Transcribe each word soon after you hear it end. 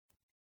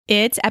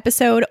It's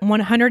episode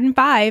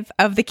 105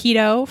 of the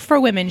Keto for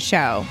Women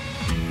show.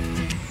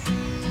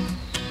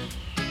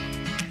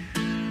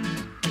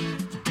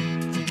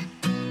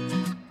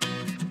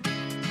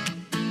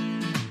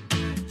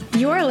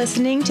 You're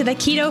listening to the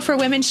Keto for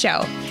Women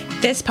show.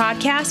 This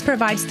podcast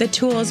provides the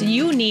tools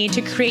you need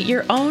to create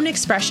your own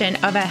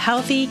expression of a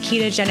healthy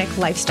ketogenic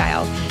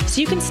lifestyle so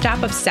you can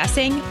stop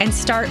obsessing and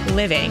start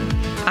living.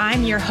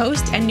 I'm your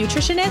host and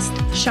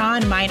nutritionist,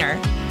 Shawn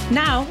Miner.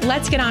 Now,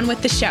 let's get on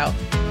with the show.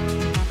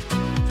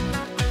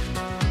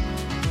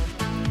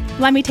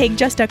 Let me take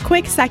just a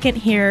quick second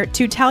here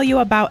to tell you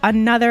about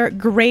another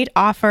great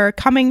offer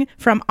coming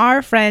from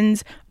our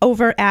friends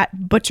over at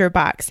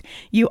ButcherBox.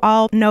 You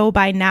all know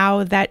by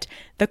now that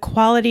the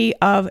quality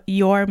of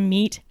your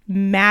meat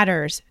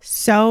matters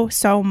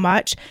so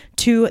much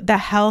to the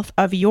health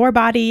of your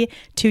body,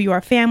 to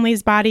your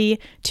family's body,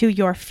 to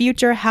your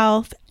future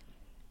health.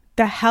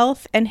 The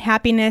health and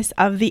happiness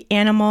of the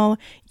animal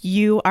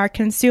you are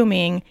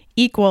consuming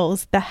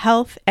equals the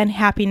health and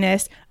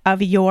happiness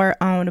of your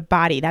own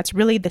body. That's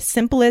really the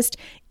simplest,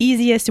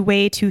 easiest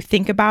way to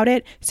think about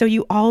it. So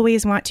you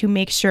always want to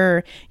make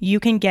sure you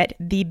can get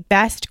the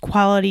best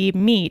quality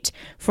meat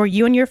for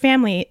you and your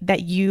family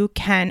that you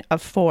can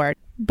afford.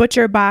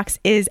 ButcherBox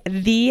is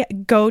the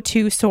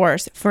go-to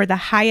source for the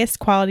highest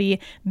quality,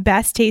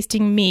 best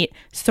tasting meat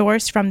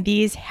sourced from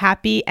these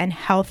happy and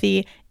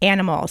healthy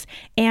animals.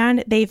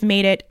 And they've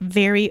made it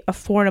very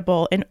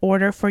affordable in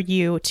order for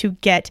you to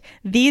get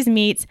these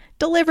meats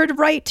delivered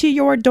right to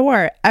your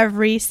door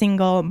every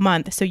single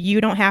month. So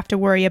you don't have to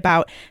worry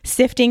about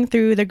sifting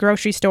through the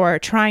grocery store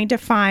trying to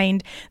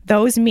find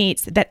those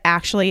meats that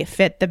actually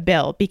fit the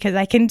bill. Because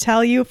I can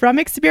tell you from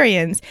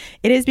experience,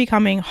 it is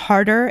becoming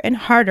harder and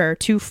harder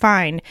to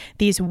find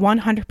these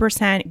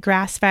 100%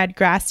 grass-fed,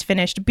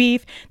 grass-finished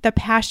beef, the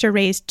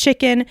pasture-raised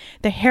chicken,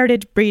 the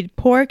heritage breed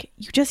pork.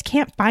 You just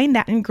can't find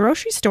that in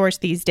grocery stores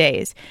these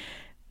days.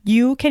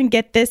 You can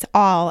get this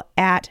all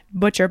at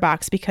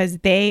ButcherBox because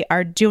they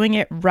are doing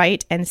it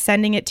right and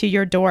sending it to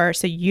your door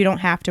so you don't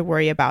have to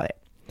worry about it.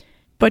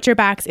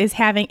 ButcherBox is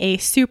having a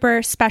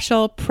super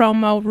special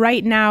promo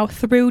right now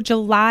through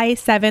July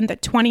 7th,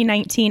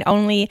 2019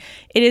 only.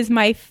 It is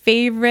my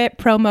favorite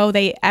promo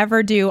they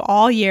ever do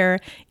all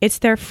year. It's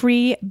their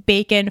free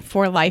Bacon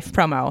for Life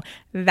promo.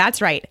 That's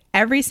right.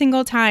 Every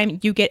single time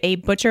you get a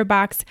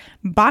ButcherBox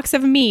box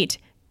of meat,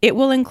 it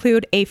will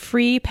include a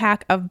free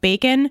pack of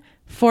bacon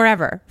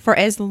forever, for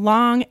as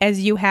long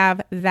as you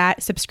have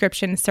that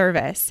subscription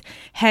service.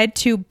 Head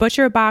to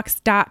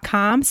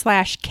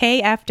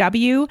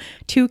butcherbox.com/KFW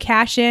to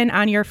cash in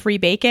on your free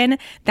bacon.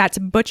 That's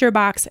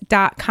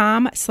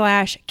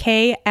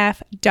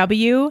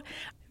butcherbox.com/KFW.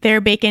 Their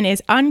bacon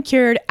is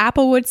uncured,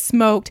 applewood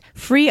smoked,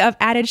 free of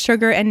added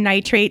sugar and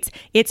nitrates.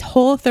 It's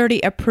Whole30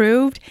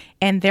 approved,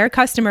 and their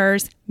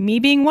customers, me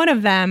being one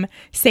of them,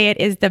 say it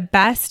is the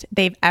best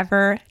they've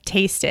ever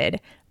tasted.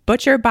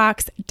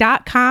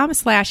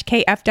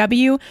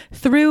 butcherbox.com/KFW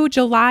through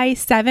July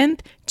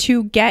 7th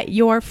to get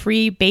your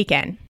free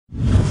bacon.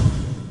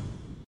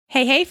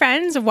 Hey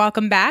friends,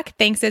 welcome back.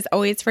 Thanks as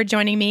always for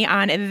joining me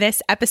on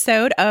this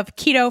episode of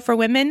Keto for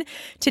Women.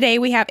 Today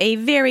we have a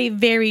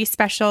very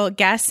special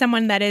guest,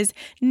 someone that is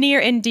near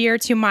and dear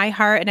to my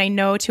heart, and I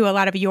know to a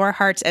lot of your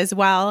hearts as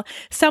well.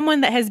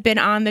 Someone that has been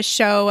on the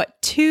show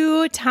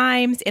 2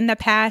 times in the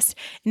past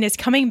and is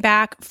coming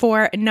back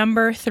for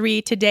number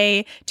 3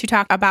 today to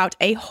talk about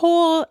a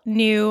whole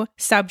new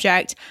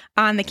subject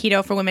on the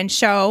Keto for Women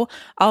show,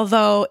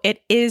 although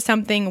it is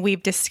something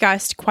we've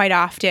discussed quite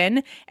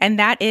often, and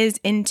that is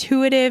intuitive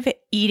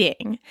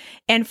eating.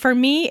 And for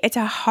me, it's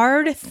a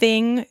hard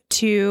thing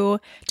to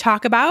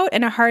talk about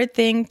and a hard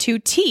thing to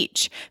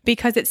teach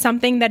because it's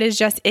something that is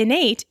just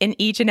innate in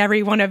each and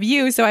every one of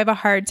you. So I have a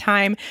hard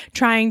time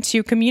trying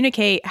to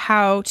communicate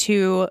how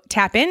to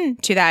tap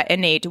into that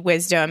innate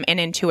wisdom and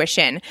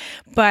intuition.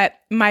 But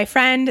my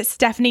friend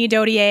Stephanie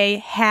Dodier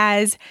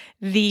has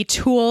the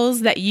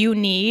tools that you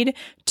need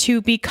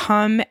to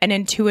become an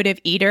intuitive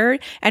eater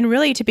and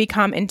really to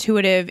become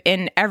intuitive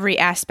in every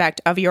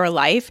aspect of your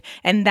life.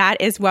 And that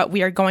is what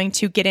we are going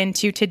to get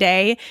into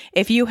today.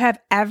 If you have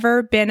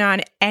ever been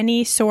on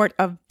any sort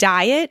of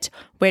diet,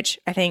 which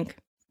I think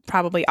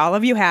probably all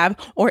of you have,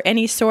 or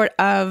any sort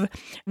of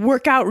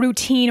workout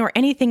routine or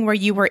anything where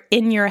you were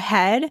in your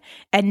head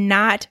and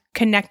not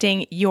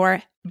connecting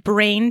your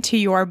brain to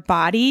your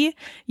body,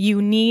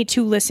 you need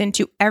to listen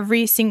to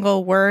every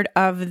single word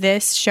of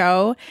this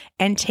show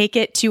and take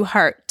it to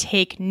heart.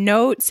 Take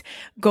notes,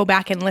 go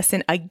back and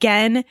listen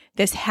again.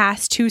 This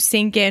has to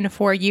sink in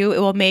for you. It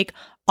will make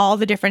all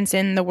the difference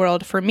in the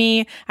world for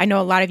me. I know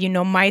a lot of you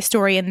know my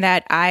story in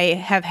that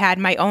I have had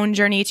my own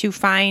journey to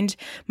find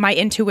my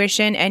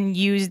intuition and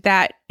use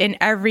that in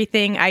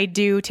everything I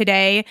do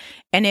today.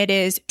 And it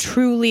is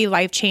truly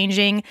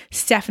life-changing.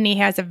 Stephanie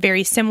has a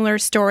very similar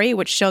story,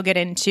 which she'll get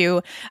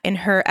into in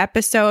her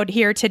episode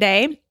here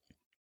today.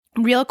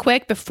 Real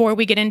quick before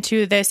we get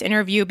into this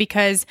interview,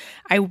 because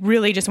I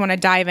really just want to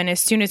dive in as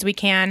soon as we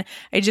can,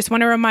 I just want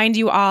to remind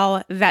you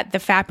all that the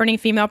Fat Burning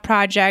Female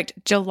Project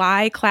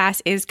July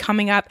class is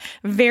coming up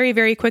very,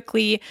 very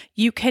quickly.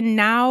 You can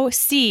now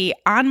see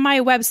on my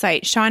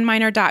website,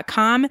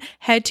 SeanMiner.com,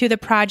 head to the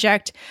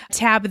project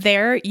tab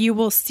there. You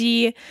will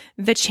see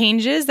the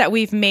changes that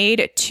we've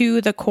made to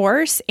the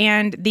course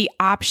and the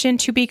option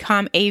to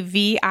become a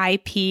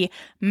VIP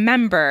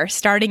member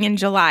starting in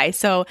July.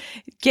 So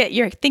get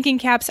your thinking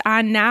caps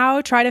on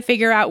now. Try to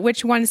figure out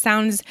which one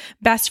sounds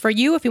best for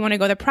you. If you want to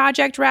go the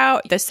project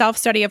route, the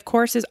self-study, of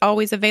course, is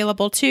always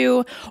available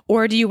too.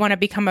 Or do you want to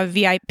become a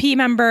VIP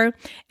member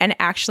and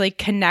actually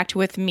connect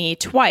with me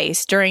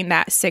twice during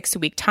that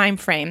 6-week time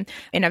frame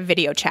in a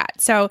video chat?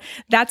 So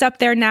that's up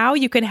there now.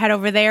 You can head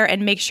over there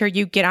and make sure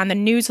you get on the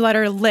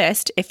newsletter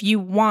list if you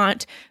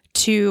want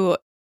to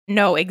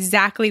know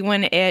exactly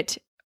when it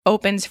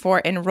opens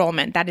for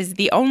enrollment. That is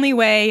the only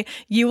way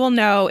you will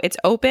know it's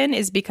open,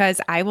 is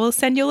because I will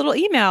send you a little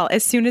email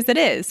as soon as it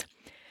is.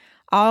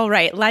 All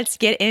right, let's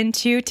get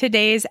into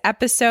today's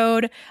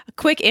episode. A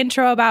quick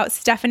intro about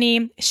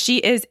Stephanie. She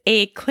is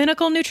a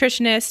clinical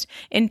nutritionist,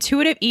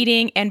 intuitive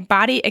eating, and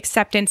body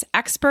acceptance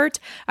expert,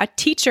 a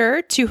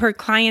teacher to her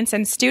clients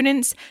and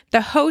students,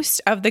 the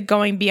host of the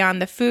Going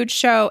Beyond the Food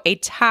Show, a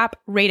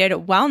top-rated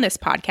wellness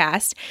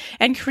podcast,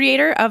 and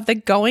creator of the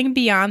Going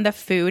Beyond the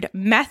Food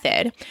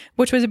method,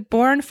 which was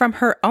born from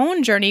her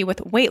own journey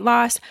with weight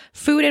loss,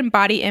 food and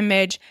body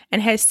image,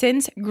 and has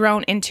since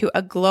grown into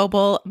a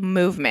global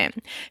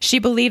movement.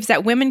 She believes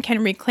that women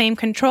can reclaim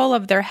control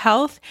of their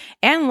health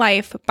and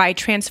life by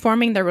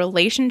transforming their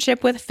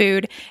relationship with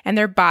food and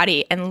their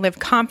body, and live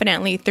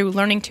confidently through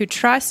learning to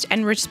trust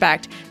and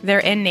respect their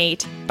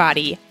innate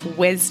body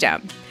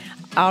wisdom.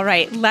 All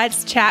right,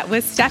 let's chat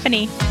with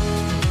Stephanie.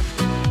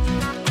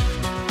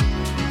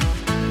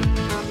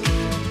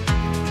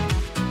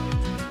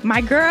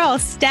 My girl,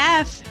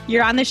 Steph,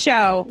 you're on the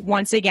show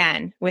once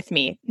again with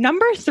me.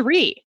 Number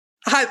 3.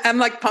 I'm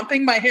like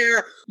pumping my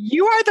hair.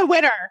 You are the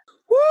winner.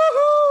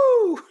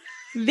 Woohoo!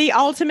 The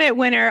ultimate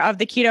winner of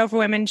the Keto for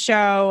Women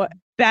show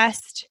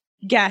Best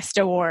Guest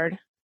Award.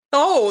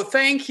 Oh,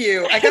 thank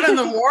you. I got an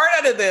award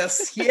out of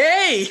this.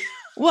 Yay.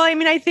 Well, I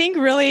mean, I think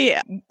really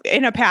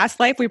in a past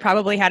life, we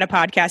probably had a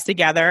podcast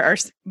together, or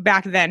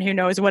back then, who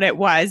knows what it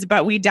was,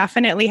 but we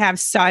definitely have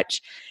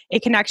such a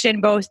connection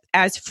both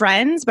as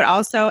friends, but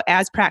also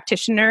as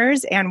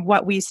practitioners, and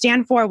what we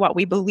stand for, what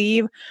we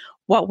believe,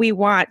 what we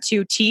want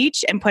to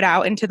teach and put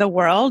out into the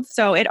world.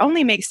 So it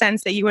only makes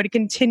sense that you would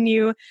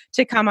continue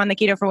to come on the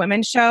Keto for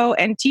Women show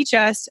and teach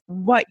us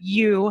what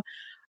you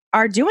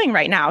are doing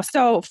right now.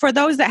 So for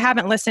those that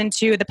haven't listened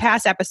to the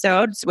past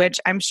episodes, which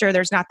I'm sure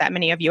there's not that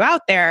many of you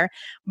out there,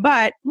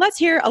 but let's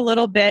hear a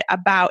little bit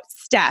about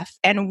Steph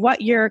and what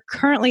you're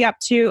currently up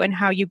to and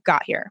how you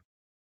got here.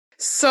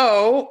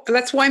 So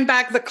let's wind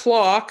back the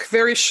clock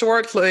very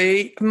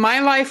shortly. My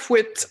life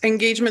with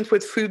engagement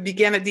with food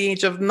began at the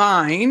age of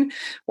 9,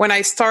 when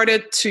I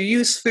started to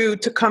use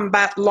food to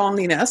combat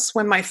loneliness,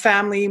 when my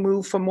family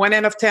moved from one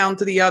end of town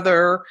to the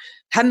other,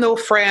 had no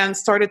friends,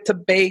 started to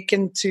bake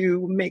and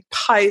to make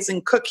pies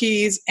and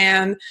cookies,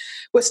 and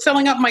was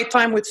filling up my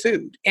time with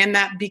food. And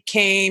that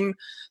became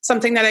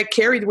something that I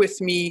carried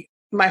with me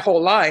my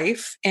whole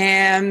life.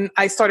 And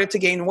I started to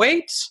gain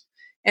weight.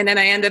 And then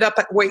I ended up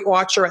at Weight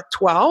Watcher at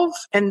 12,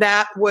 and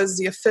that was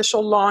the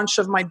official launch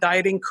of my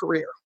dieting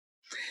career.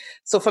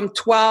 So from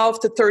 12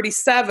 to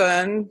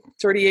 37,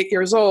 38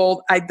 years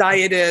old, I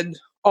dieted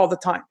all the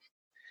time.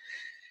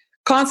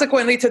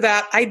 Consequently to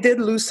that, I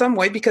did lose some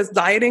weight because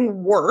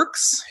dieting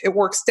works. It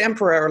works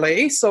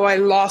temporarily. So I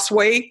lost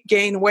weight,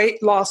 gained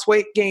weight, lost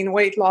weight, gained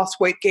weight, lost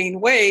weight, gained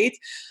weight,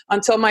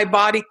 until my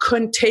body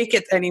couldn't take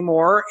it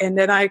anymore. And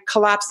then I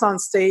collapsed on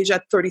stage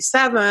at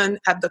 37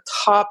 at the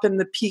top and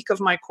the peak of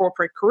my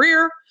corporate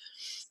career.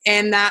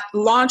 And that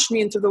launched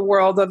me into the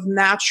world of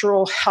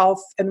natural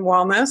health and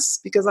wellness,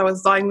 because I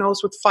was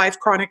diagnosed with 5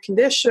 chronic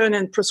conditions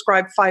and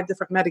prescribed 5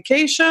 different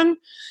medications.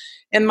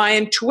 And my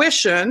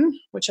intuition,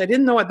 which I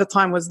didn't know at the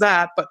time was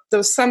that, but there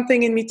was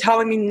something in me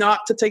telling me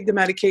not to take the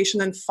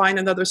medication and find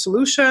another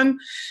solution.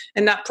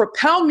 And that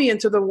propelled me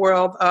into the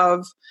world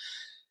of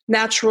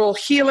natural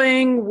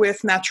healing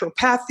with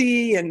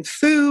naturopathy and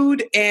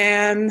food.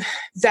 And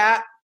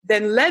that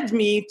then led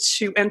me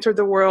to enter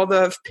the world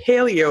of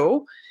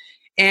paleo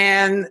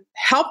and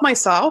help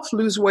myself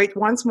lose weight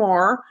once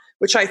more,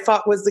 which I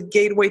thought was the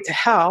gateway to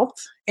health.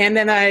 And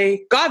then I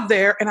got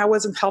there and I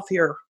wasn't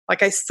healthier.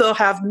 Like, I still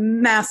have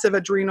massive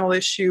adrenal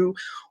issue,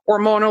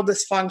 hormonal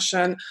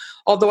dysfunction,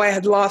 although I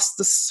had lost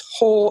this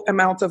whole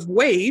amount of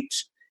weight.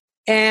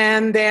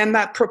 And then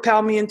that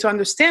propelled me into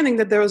understanding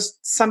that there was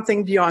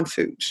something beyond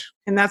food.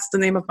 And that's the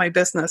name of my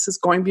business, is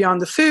Going Beyond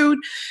the Food,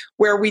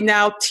 where we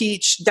now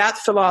teach that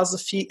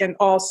philosophy, and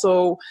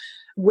also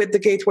with the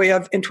gateway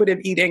of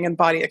intuitive eating and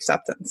body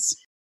acceptance.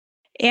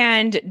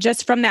 And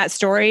just from that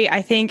story,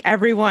 I think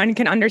everyone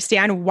can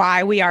understand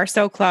why we are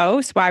so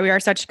close, why we are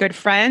such good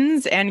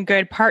friends and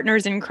good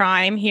partners in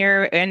crime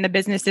here in the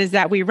businesses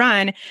that we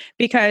run.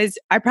 Because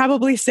I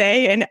probably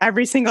say in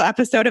every single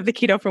episode of the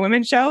Keto for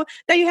Women show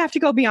that you have to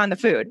go beyond the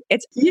food.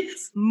 It's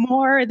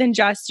more than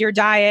just your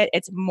diet.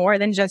 It's more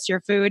than just your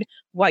food,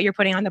 what you're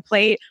putting on the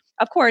plate.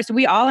 Of course,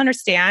 we all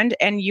understand,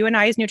 and you and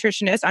I as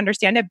nutritionists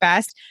understand it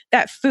best,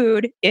 that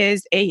food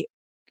is a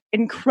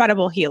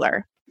incredible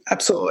healer.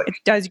 Absolutely. It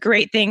does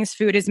great things.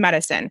 Food is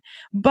medicine.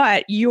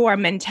 But your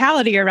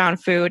mentality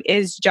around food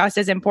is just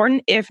as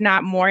important, if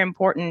not more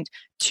important,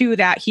 to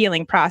that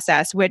healing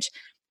process, which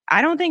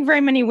I don't think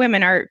very many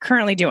women are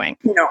currently doing.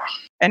 No.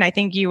 And I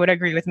think you would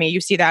agree with me.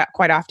 You see that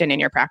quite often in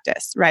your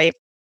practice, right?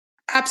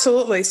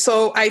 Absolutely.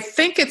 So I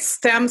think it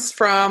stems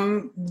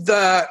from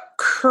the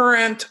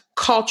current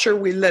culture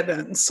we live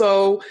in.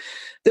 So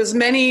there's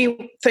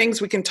many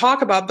things we can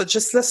talk about, but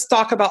just let's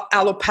talk about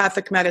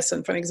allopathic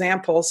medicine, for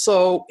example.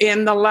 So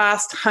in the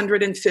last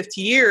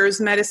 150 years,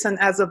 medicine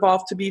has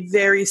evolved to be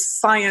very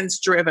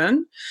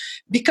science-driven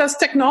because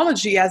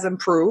technology has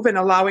improved and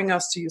allowing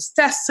us to use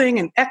testing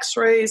and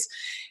x-rays.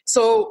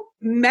 So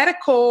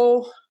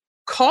medical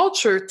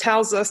culture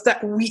tells us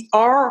that we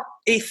are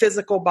a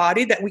physical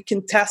body that we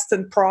can test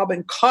and probe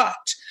and cut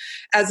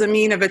as a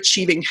mean of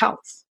achieving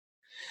health.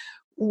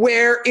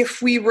 Where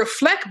if we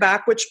reflect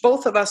back, which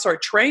both of us are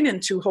trained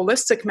into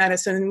holistic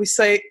medicine, and we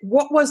say,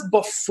 what was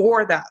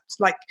before that?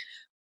 Like,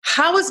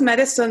 how was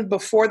medicine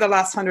before the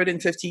last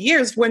 150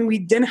 years when we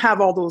didn't have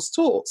all those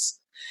tools?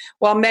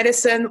 Well,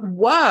 medicine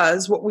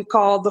was what we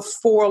call the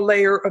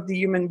 4-layer of the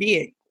human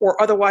being,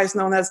 or otherwise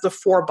known as the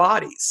 4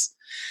 bodies.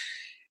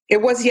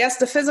 It was, yes,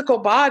 the physical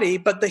body,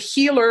 but the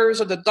healers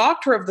or the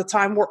doctor of the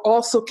time were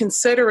also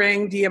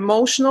considering the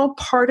emotional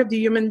part of the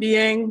human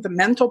being, the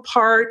mental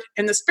part,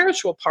 and the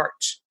spiritual part.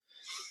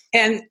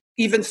 And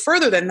even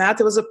further than that,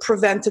 there was a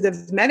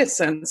preventative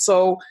medicine.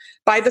 So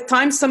by the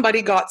time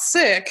somebody got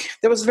sick,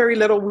 there was very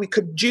little we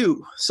could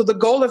do. So the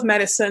goal of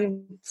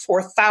medicine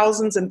for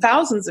thousands and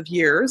thousands of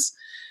years,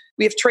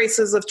 we have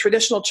traces of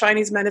traditional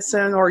Chinese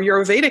medicine or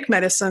Ayurvedic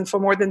medicine for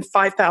more than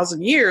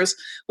 5,000 years,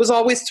 was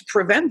always to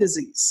prevent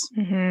disease.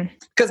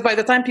 Because by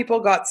the time people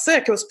got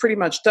sick, it was pretty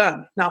much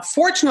done. Now,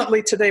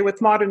 fortunately, today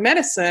with modern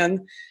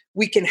medicine,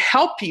 we can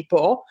help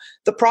people.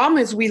 The problem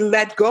is we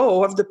let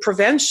go of the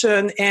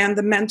prevention and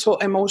the mental,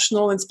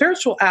 emotional, and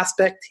spiritual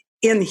aspect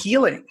in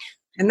healing.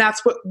 And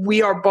that's what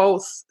we are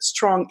both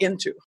strong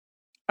into.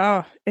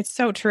 Oh, it's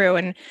so true.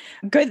 And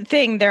good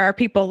thing there are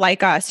people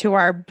like us who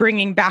are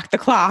bringing back the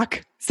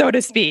clock, so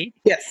to speak.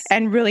 Yes.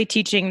 And really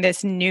teaching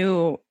this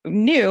new/old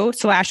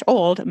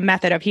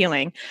method of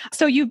healing.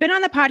 So you've been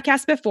on the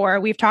podcast before.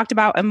 We've talked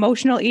about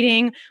emotional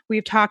eating.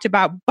 We've talked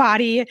about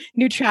body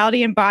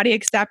neutrality and body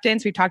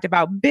acceptance. We've talked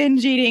about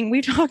binge eating.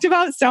 We've talked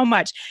about so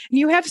much. And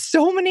you have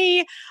so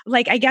many,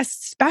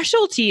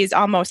 specialties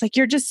almost. Like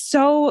you're just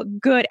so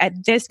good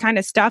at this kind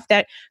of stuff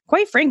that,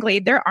 quite frankly,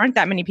 there aren't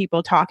that many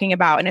people talking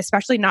about, and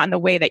especially not in the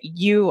way that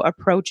you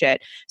approach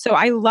it. So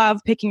I love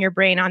picking your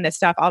brain on this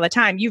stuff all the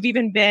time. You've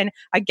even been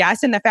a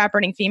guest in the Fat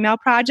Burning Female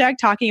Project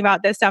talking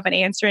about this stuff and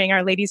answering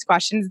our ladies'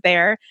 questions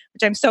there,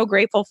 which I'm so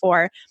grateful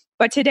for.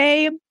 But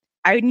today,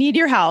 I need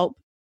your help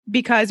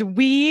because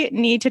we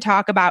need to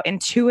talk about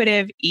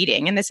intuitive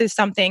eating. And this is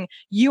something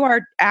you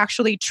are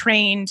actually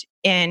trained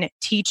in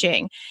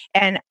teaching.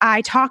 And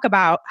I talk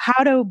about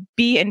how to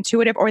be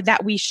intuitive, or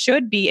that we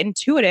should be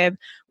intuitive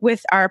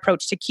with our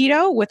approach to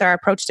keto, with our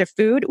approach to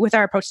food, with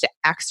our approach to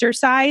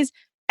exercise.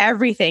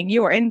 Everything,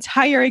 your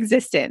entire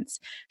existence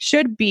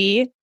should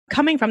be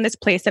coming from this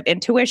place of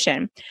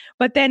intuition.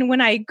 But then when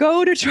I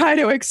go to try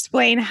to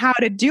explain how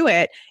to do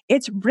it,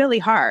 it's really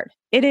hard.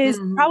 It is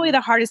probably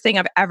the hardest thing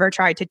I've ever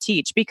tried to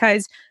teach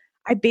because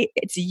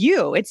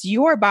it's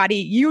your body.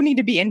 You need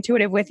to be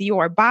intuitive with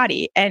your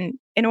body. And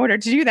in order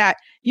to do that,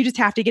 you just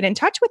have to get in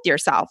touch with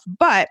yourself.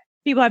 But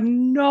people have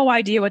no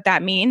idea what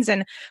that means.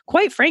 And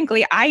quite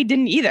frankly, I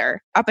didn't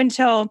either up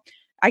until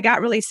I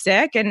got really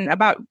sick. And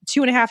about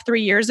 2.5,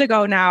 3 years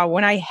ago now,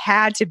 when I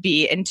had to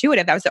be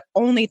intuitive, that was the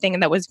only thing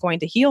that was going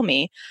to heal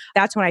me.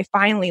 That's when I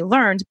finally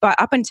learned.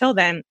 But up until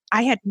then,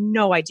 I had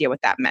no idea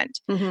what that meant.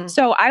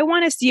 So I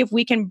want to see if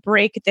we can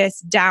break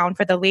this down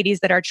for the ladies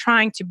that are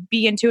trying to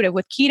be intuitive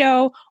with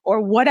keto or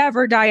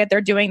whatever diet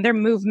they're doing, their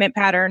movement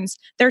patterns,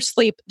 their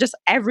sleep, just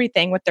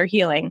everything with their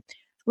healing.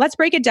 Let's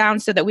break it down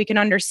so that we can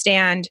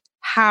understand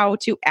how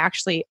to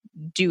actually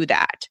do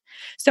that.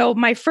 So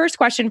my first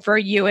question for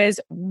you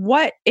is,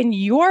 what, in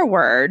your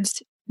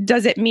words,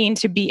 does it mean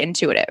to be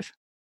intuitive?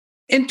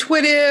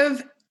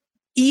 Intuitive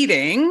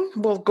eating,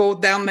 we'll go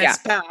down this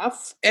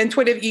path.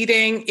 Intuitive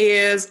eating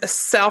is a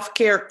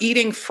self-care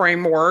eating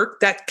framework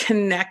that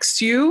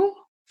connects you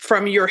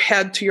from your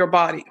head to your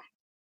body.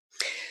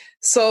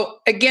 So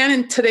again,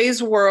 in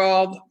today's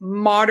world,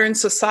 modern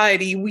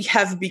society, we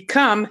have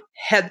become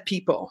head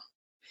people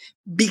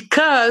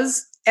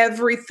because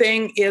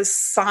everything is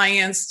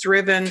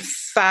science-driven,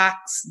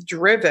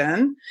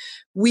 facts-driven.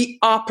 We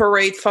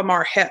operate from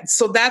our heads.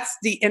 So that's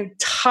the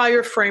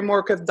entire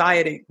framework of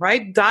dieting,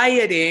 right?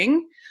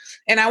 Dieting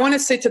And I want to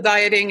say to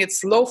dieting,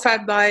 it's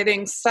low-fat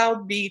dieting,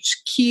 South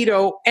Beach,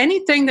 keto,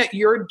 anything that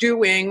you're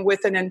doing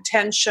with an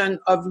intention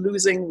of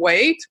losing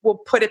weight, we'll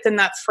put it in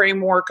that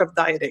framework of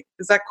dieting.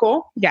 Is that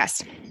cool?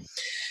 Yes.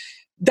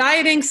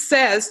 Dieting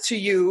says to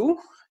you,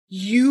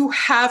 you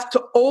have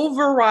to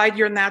override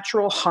your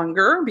natural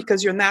hunger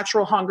because your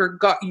natural hunger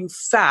got you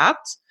fat.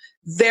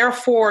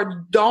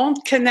 Therefore,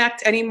 don't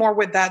connect anymore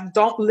with that.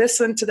 Don't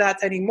listen to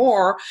that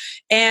anymore.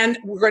 And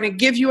we're going to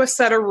give you a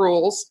set of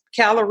rules,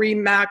 calorie,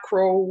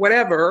 macro,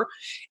 whatever,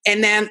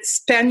 and then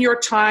spend your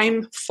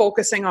time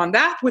focusing on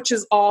that, which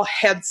is all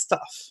head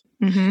stuff.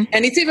 Mm-hmm.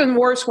 And it's even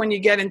worse when you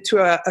get into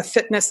a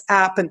fitness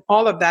app and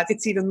all of that.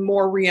 It's even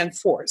more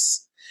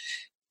reinforced.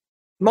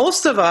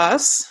 Most of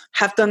us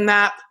have done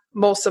that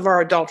most of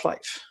our adult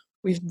life.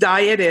 We've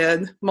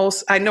dieted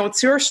I know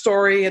it's your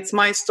story, it's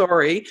my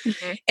story.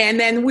 Mm-hmm. And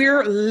then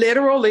we're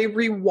literally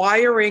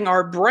rewiring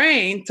our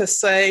brain to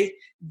say,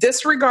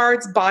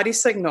 disregards body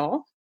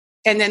signal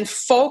and then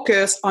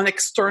focus on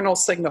external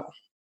signal.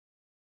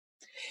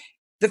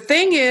 The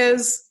thing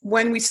is,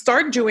 when we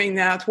start doing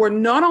that, we're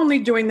not only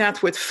doing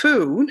that with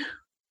food,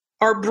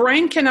 our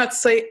brain cannot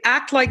say,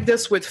 act like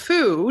this with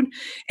food,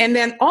 and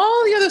then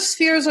all the other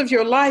spheres of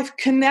your life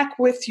connect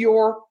with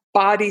your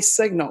body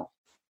signal.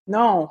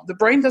 No, the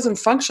brain doesn't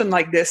function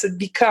like this. It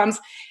becomes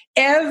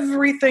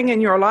everything in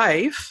your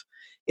life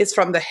is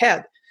from the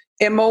head.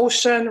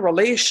 Emotion,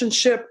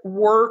 relationship,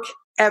 work,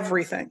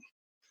 everything.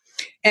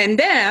 And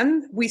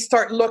then we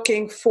start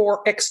looking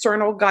for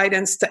external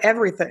guidance to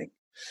everything.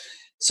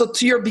 So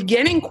to your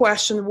beginning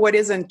question, what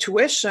is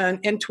intuition?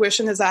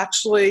 Intuition is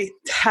actually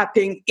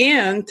tapping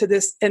into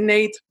this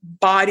innate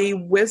body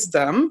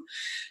wisdom,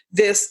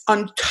 this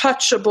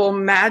untouchable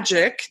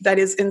magic that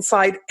is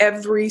inside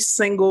every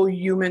single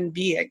human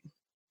being.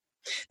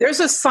 There's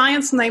a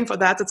science name for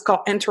that. It's called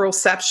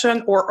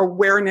interoception, or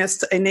awareness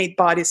to innate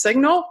body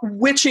signal,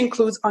 which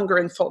includes hunger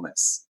and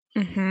fullness.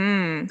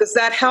 Mm-hmm. Does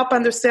that help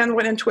understand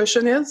what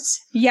intuition is?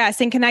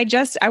 Yes. And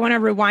I want to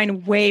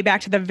rewind way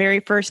back to the very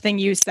first thing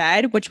you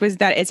said, which was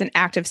that it's an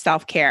act of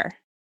self-care.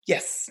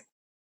 Yes.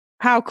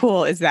 How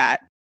cool is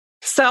that?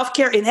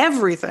 Self-care in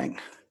everything.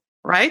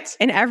 Right?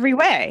 In every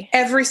way.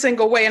 Every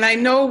single way. And I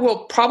know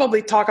we'll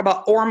probably talk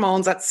about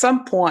hormones at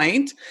some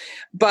point,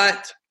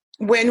 but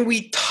when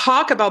we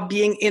talk about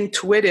being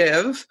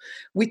intuitive,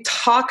 we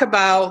talk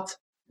about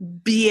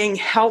being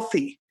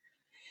healthy.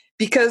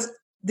 Because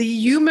the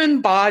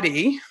human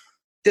body,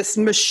 this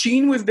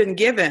machine we've been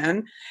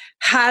given,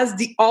 has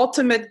the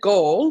ultimate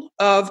goal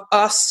of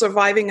us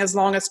surviving as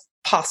long as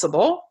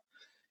possible,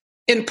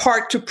 in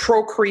part to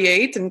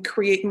procreate and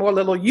create more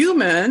little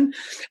human.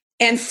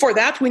 And for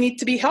that, we need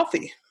to be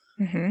healthy.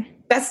 Mm-hmm.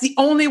 That's the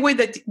only way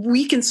that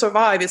we can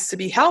survive, is to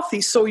be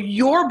healthy. So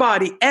your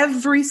body,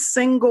 every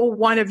single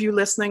one of you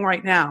listening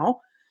right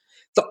now,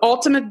 the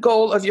ultimate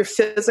goal of your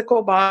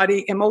physical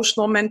body,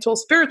 emotional, mental,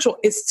 spiritual,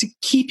 is to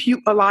keep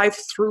you alive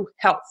through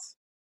health.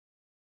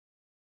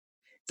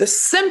 The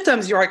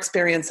symptoms you're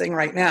experiencing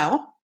right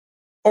now,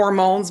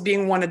 hormones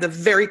being one of the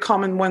very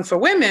common ones for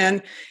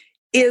women,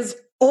 is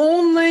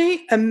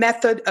only a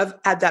method of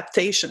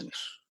adaptation.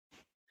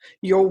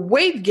 Your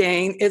weight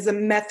gain is a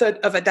method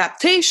of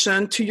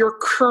adaptation to your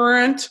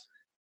current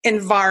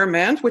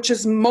environment, which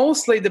is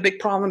mostly, the big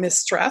problem is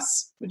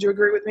stress. Would you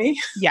agree with me?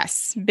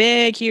 Yes.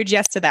 Big, huge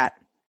yes to that.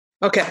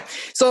 Okay.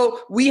 So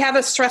we have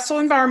a stressful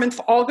environment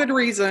for all good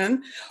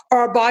reason.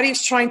 Our body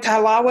is trying to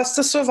allow us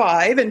to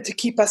survive and to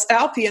keep us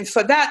healthy. And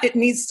for that, it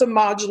needs to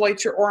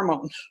modulate your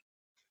hormone.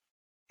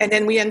 And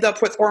then we end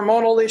up with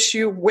hormonal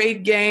issue,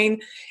 weight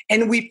gain,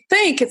 and we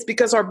think it's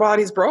because our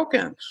body's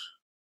broken.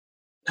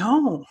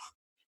 No.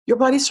 Your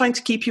body's trying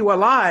to keep you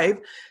alive,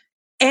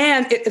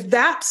 and it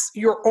adapts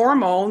your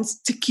hormones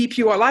to keep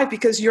you alive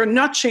because you're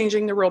not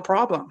changing the real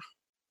problem,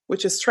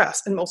 which is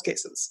stress in most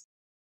cases.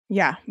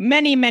 Yeah,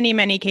 many, many,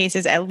 many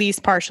cases, at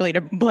least partially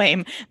to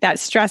blame that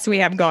stress we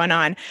have going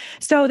on.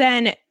 So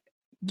then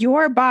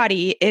your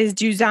body is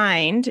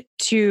designed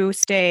to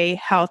stay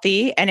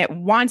healthy, and it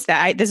wants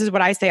that. This is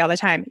what I say all the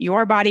time.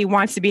 Your body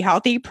wants to be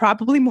healthy,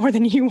 probably more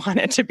than you want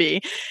it to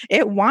be.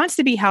 It wants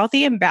to be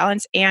healthy and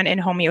balanced and in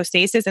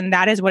homeostasis, and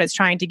that is what it's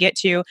trying to get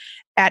to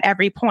at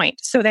every point.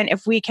 So then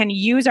if we can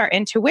use our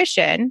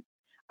intuition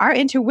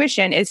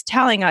is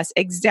telling us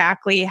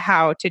exactly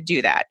how to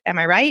do that. Am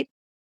I right?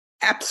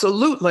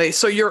 Absolutely.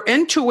 So your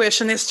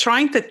intuition is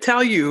trying to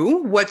tell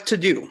you what to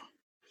do.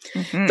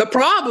 Mm-hmm. The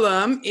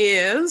problem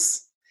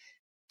is,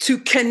 to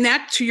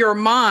connect to your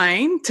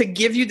mind, to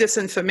give you this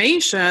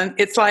information,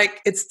 it's like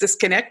it's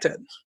disconnected.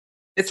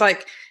 It's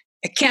like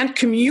it can't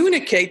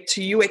communicate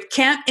to you. It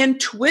can't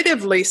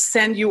intuitively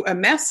send you a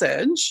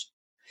message.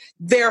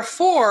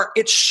 Therefore,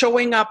 it's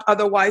showing up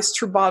otherwise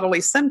through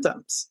bodily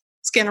symptoms,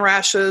 skin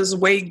rashes,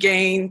 weight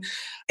gain,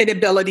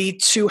 inability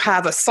to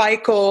have a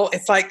cycle.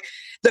 It's like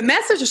the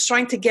message is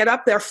trying to get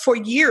up there for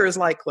years,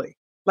 likely.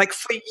 Like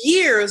for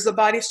years, the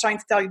body's trying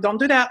to tell you, don't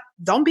do that.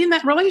 Don't be in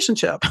that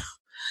relationship.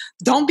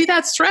 Don't be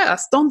that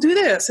stressed. Don't do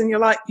this. And you're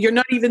like, you're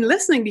not even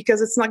listening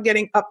because it's not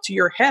getting up to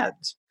your head.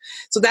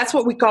 So that's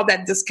what we call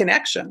that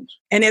disconnection.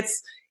 And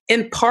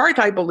in part,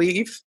 I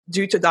believe,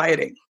 due to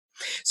dieting.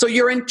 So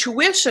your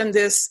intuition,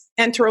 this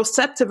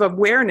interoceptive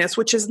awareness,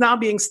 which is now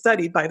being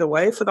studied, by the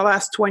way, for the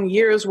last 20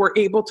 years, we're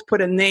able to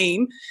put a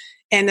name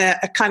and a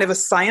kind of a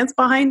science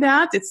behind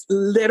that. It's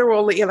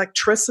literally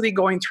electricity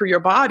going through your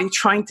body,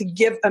 trying to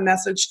give a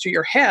message to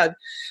your head.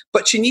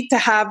 But you need to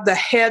have the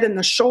head and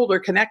the shoulder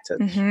connected.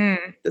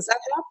 Mm-hmm. Does that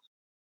help?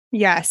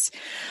 Yes.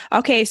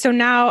 Okay. So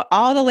now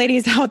all the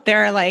ladies out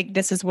there are like,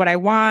 this is what I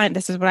want.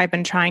 This is what I've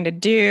been trying to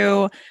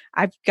do.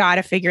 I've got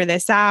to figure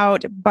this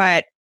out.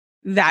 But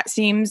that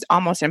seems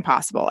almost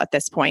impossible at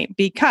this point,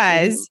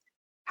 because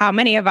how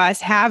many of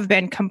us have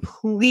been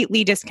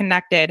completely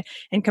disconnected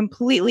and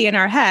completely in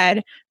our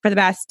head for the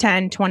past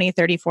 10, 20,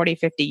 30, 40,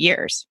 50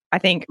 years? I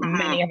think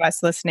many of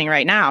us listening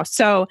right now.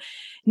 So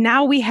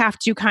now we have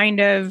to kind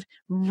of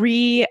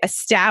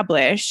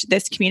reestablish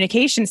this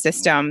communication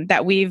system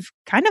that we've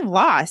kind of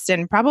lost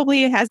and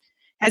probably has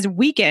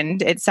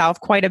weakened itself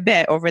quite a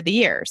bit over the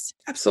years.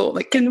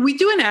 Absolutely. Can we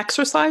do an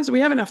exercise? We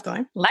have enough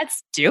time.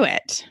 Let's do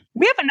it.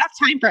 We have enough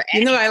time for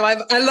anything. You know,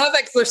 I love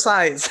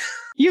exercise.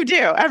 You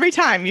do. Every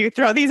time you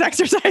throw these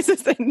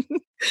exercises in.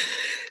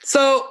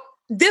 So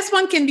this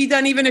one can be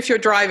done even if you're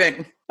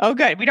driving. Oh,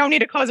 good. We don't need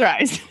to close our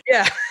eyes.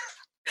 Yeah.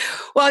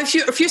 Well,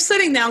 if you're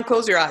sitting down,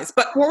 close your eyes.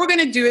 But what we're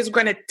going to do is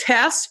we're going to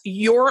test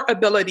your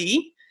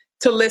ability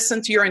to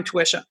listen to your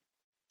intuition.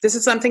 This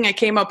is something I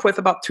came up with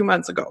about 2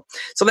 months ago.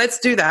 So let's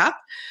do that.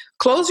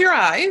 Close your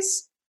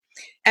eyes,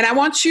 and I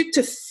want you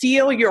to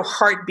feel your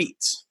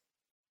heartbeat.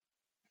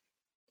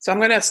 So I'm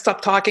going to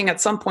stop talking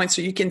at some point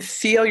so you can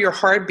feel your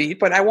heartbeat,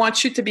 but I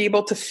want you to be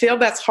able to feel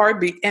that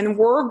heartbeat, and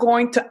we're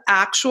going to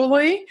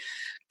actually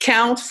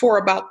count for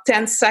about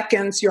 10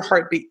 seconds your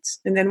heartbeat,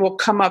 and then we'll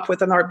come up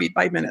with an heartbeat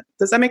by minute.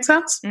 Does that make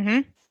sense? Mm-hmm.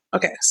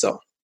 Okay, so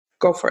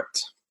go for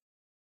it.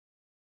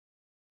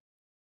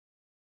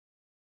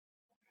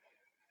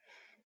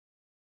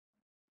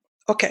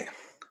 Okay,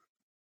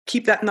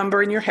 keep that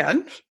number in your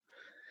head.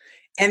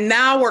 And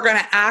now we're going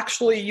to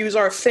actually use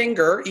our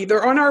finger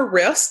either on our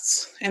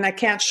wrists, and I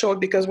can't show it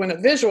because we're in a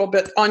visual,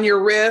 but on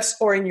your wrist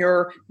or in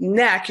your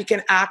neck, you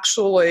can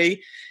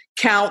actually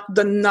count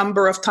the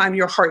number of times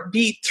your heart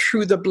beat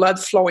through the blood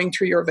flowing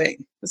through your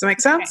vein. Does that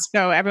make sense? Okay.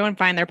 So everyone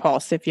find their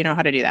pulse if you know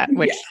how to do that,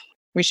 which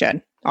we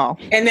should all.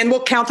 And then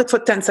we'll count it for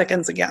 10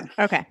 seconds again.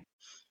 Okay.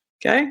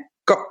 Okay,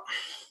 go.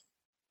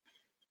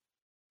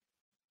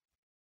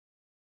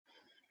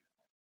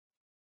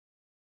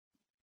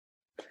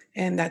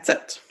 And that's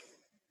it.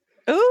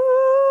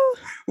 Ooh.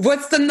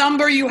 What's the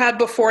number you had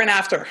before and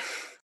after?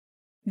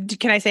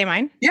 Can I say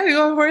mine? Yeah, you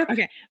go for it.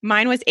 Okay.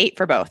 Mine was 8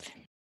 for both.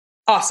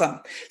 Awesome.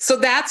 So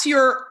that's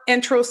your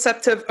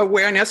interoceptive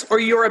awareness, or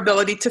your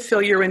ability to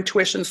feel your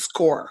intuition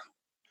score.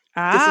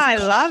 I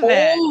love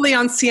it. Totally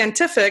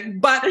unscientific,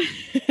 but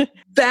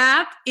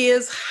that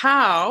is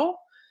how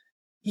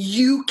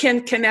you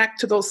can connect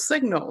to those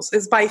signals,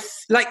 is by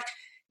like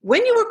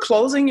when you were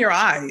closing your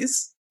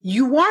eyes,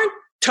 you weren't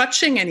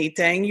touching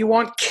anything, you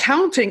weren't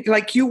counting,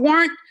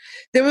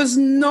 there was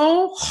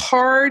no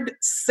hard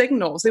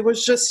signals. It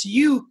was just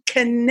you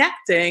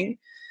connecting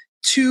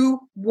to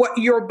what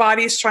your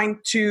body is trying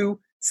to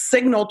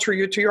signal to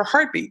you, to your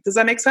heartbeat. Does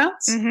that make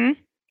sense? Mm-hmm.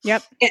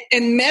 Yep.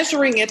 And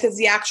measuring it is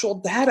the actual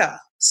data.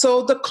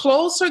 So the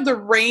closer the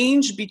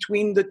range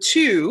between the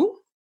two,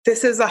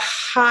 this is a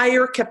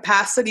higher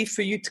capacity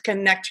for you to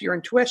connect to your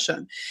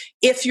intuition.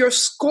 If your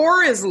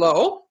score is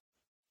low,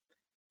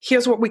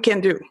 here's what we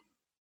can do.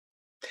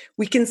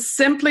 We can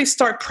simply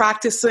start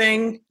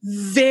practicing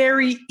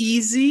very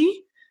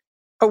easy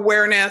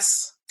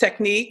awareness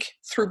technique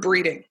through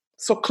breathing.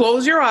 So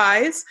close your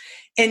eyes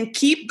and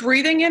keep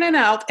breathing in and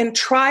out and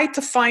try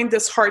to find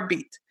this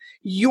heartbeat.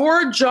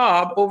 Your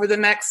job over the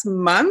next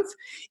month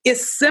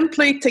is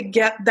simply to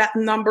get that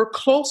number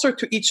closer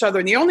to each other.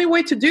 And the only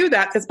way to do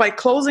that is by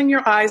closing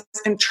your eyes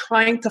and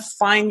trying to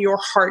find your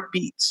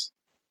heartbeat.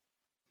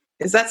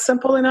 Is that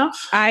simple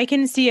enough? I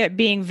can see it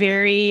being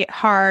very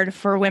hard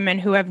for women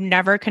who have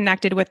never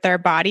connected with their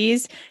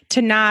bodies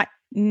to not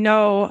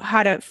know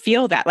how to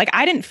feel that. Like,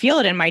 I didn't feel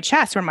it in my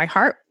chest where my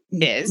heart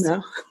is.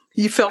 No.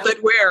 You felt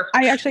it where?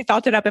 I actually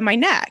felt it up in my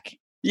neck.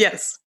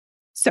 Yes.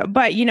 So,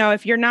 but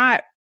if you're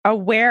not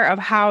aware of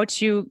how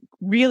to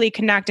really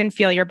connect and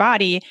feel your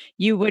body,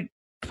 you would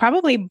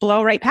probably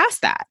blow right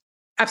past that.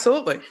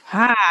 Absolutely.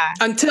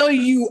 Until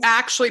you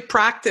actually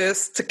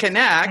practice to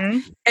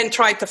connect and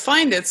try to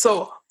find it.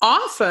 So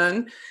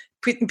often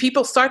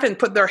people start and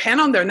put their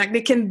hand on their neck,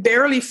 they can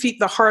barely feel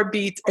the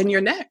heartbeat in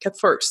your neck at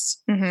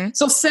first. Mm-hmm.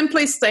 So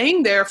simply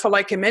staying there for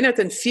like a minute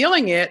and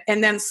feeling it,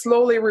 and then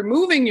slowly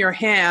removing your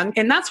hand.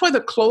 And that's why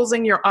the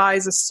closing your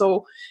eyes is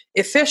so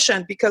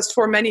efficient, because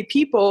for many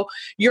people,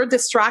 you're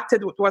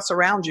distracted with what's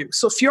around you.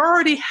 So if you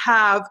already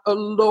have a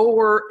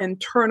lower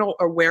internal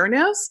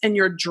awareness and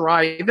you're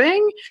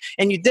driving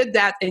and you did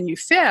that and you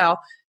fail,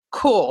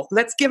 cool.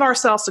 Let's give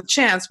ourselves a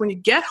chance. When you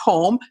get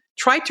home,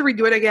 try to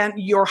redo it again,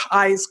 your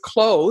eyes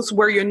closed,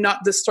 where you're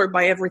not disturbed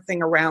by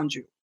everything around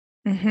you.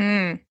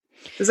 Mm-hmm.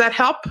 Does that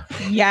help?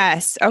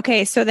 Yes.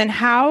 Okay. So then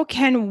how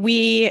can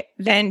we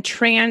then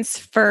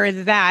transfer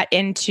that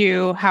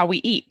into how we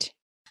eat?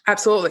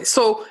 Absolutely.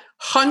 So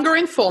hunger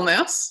and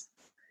fullness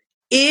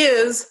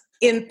is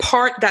in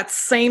part that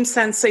same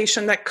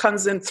sensation that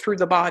comes in through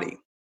the body.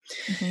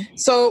 Mm-hmm.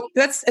 So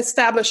let's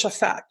establish a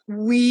fact.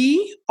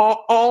 We are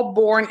all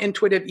born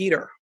intuitive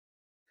eater.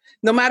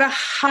 No matter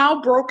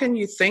how broken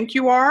you think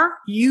you are,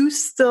 you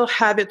still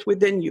have it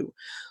within you.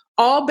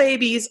 All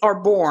babies are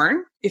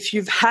born. If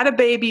you've had a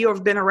baby or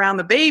been around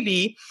a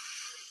baby,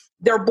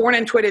 they're born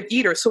intuitive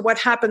eaters. So what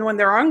happens when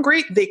they're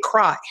hungry? They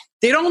cry.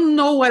 They don't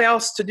know what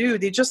else to do.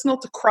 They just know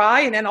to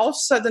cry. And then all of a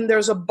sudden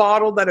there's a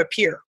bottle that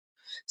appears.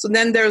 So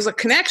then there's a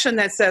connection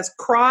that says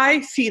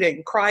cry,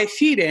 feeding, cry,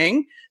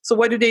 feeding. So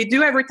what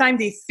do? Every time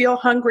they feel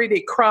hungry,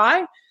 they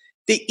cry,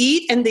 they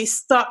eat, and they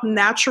stop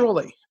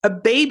naturally. A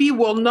baby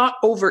will not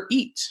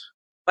overeat.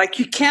 Like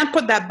you can't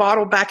put that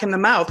bottle back in the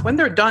mouth. When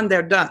they're done,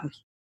 they're done.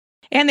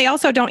 And they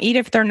also don't eat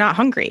if they're not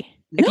hungry.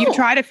 If you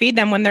try to feed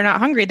them when they're not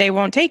hungry, they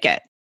won't take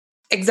it.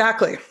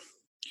 Exactly.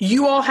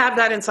 You all have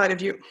that inside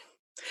of you.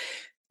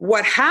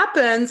 What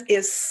happens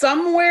is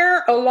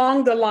somewhere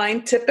along the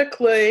line,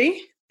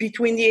 typically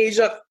between the age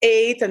of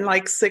 8 and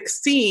like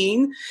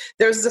 16,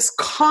 there's this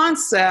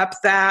concept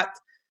that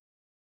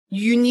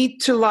you need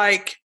to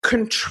like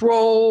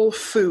control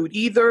food,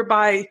 either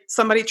by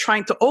somebody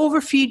trying to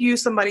overfeed you,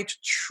 somebody to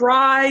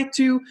try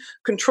to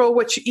control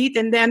what you eat.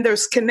 And then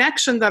there's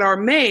connections that are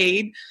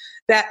made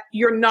that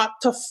you're not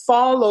to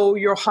follow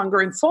your hunger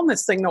and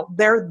fullness signal.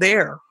 They're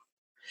there.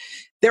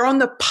 They're on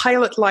the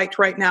pilot light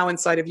right now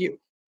inside of you.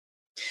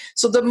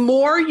 So the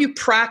more you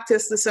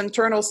practice this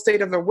internal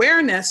state of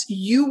awareness,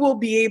 you will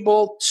be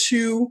able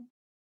to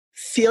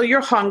feel your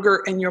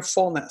hunger and your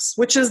fullness,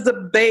 which is the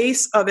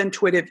base of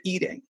intuitive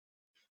eating.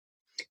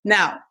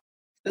 Now,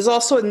 there's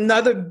also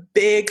another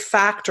big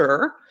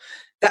factor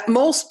that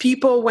most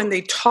people, when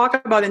they talk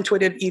about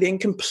intuitive eating,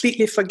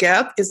 completely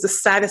forget is the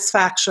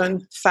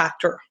satisfaction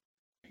factor,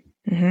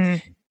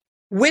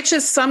 which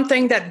is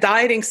something that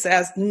dieting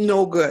says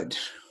no good.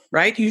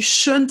 Right? You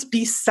shouldn't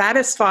be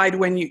satisfied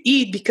when you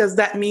eat because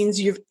that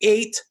means you've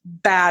ate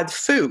bad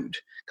food.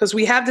 Because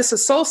we have this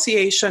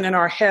association in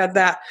our head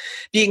that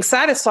being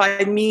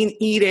satisfied means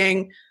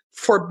eating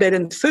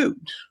forbidden food.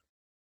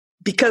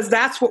 Because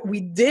that's what we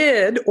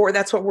did, or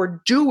that's what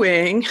we're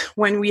doing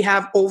when we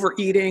have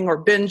overeating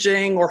or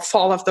binging or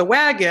fall off the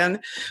wagon.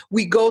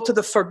 We go to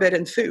the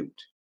forbidden food.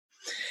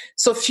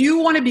 So if you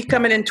want to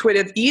become an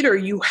intuitive eater,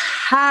 you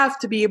have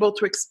to be able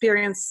to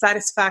experience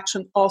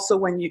satisfaction also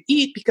when you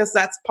eat, because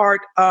that's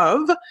part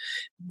of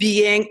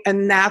being a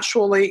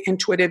naturally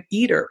intuitive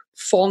eater: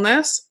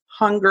 fullness,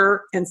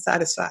 hunger, and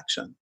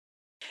satisfaction.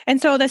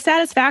 And so the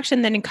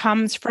satisfaction then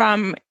comes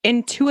from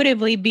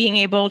intuitively being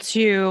able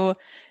to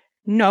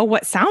know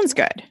what sounds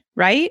good,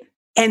 right?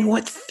 And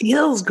what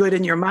feels good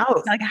in your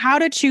mouth. Like how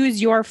to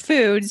choose your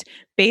foods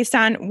based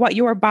on what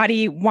your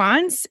body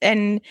wants.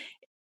 And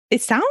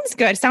it sounds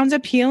good, sounds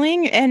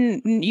appealing,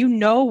 and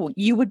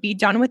you would be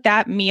done with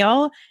that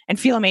meal and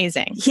feel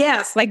amazing.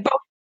 Yes. Like both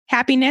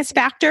happiness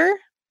factor,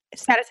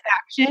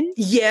 satisfaction.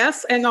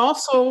 Yes, and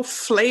also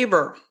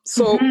flavor.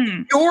 So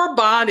your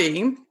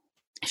body,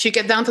 if you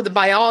get down to the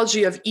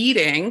biology of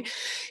eating,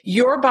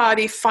 your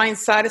body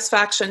finds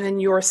satisfaction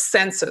in your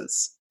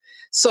senses.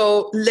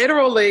 So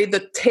literally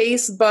the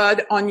taste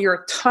bud on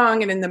your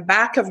tongue and in the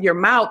back of your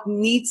mouth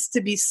needs to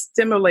be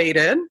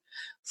stimulated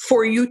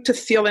for you to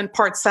feel in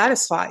part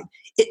satisfied.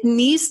 It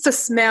needs to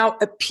smell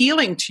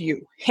appealing to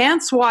you.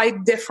 Hence why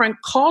different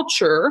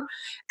culture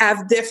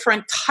have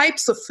different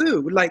types of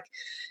food. Like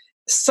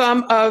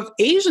some of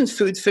Asian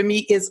food for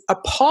me is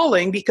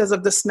appalling because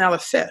of the smell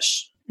of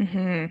fish.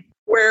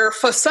 Where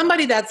for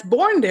somebody that's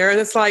born there,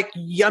 it's like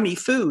yummy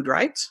food,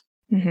 right?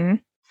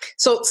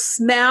 So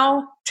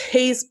smell,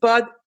 taste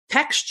bud,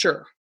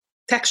 texture.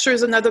 Texture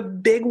is another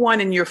big one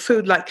in your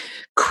food. Like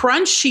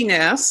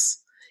crunchiness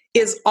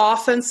is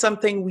often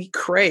something we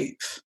crave.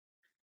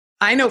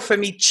 I know for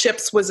me,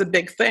 chips was a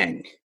big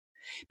thing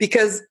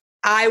because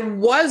I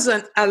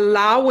wasn't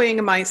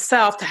allowing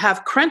myself to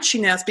have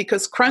crunchiness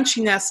because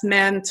crunchiness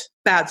meant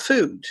bad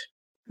food.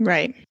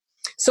 Right.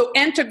 So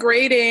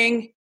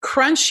integrating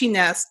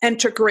crunchiness,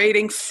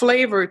 integrating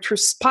flavor through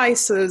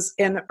spices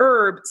and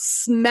herbs,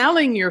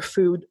 smelling your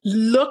food,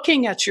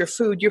 looking at your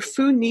food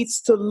needs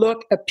to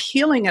look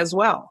appealing as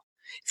well.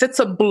 If it's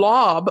a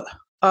blob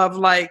of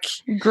like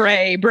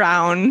gray,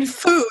 brown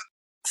food,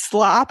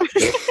 slop,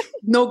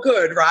 no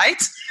good,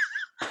 right?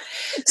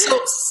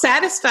 So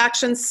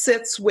satisfaction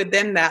sits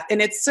within that,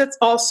 and it sits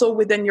also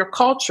within your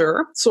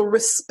culture. So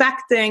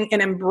respecting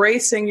and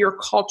embracing your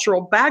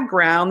cultural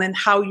background and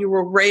how you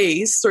were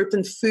raised,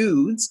 certain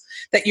foods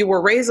that you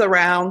were raised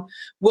around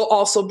will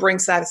also bring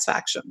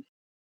satisfaction.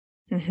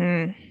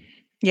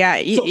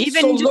 Yeah.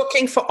 So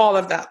looking for all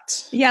of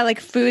that. Yeah. Like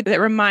food that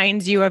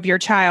reminds you of your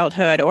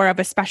childhood or of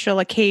a special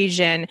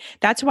occasion.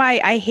 That's why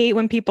I hate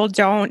when people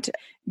don't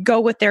go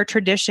with their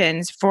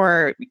traditions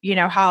for,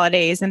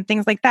 holidays and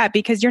things like that,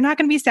 because you're not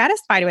going to be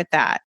satisfied with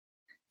that.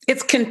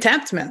 It's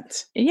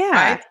contentment.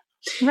 Yeah. Right?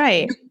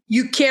 Right.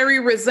 You carry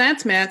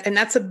resentment, and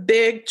that's a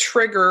big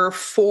trigger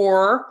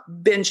for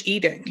binge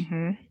eating.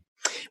 Mm-hmm.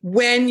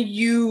 When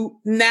you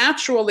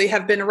naturally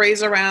have been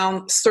raised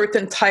around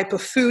certain type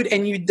of food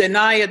and you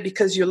deny it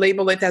because you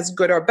label it as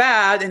good or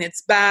bad, and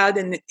it's bad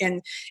and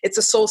it's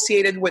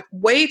associated with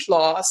weight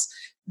loss,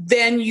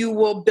 then you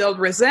will build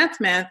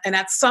resentment. And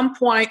at some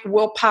point,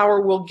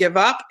 willpower will give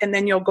up, and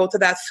then you'll go to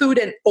that food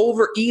and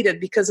overeat it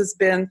because it's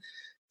been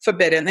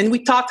forbidden. And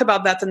we talked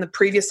about that in the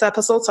previous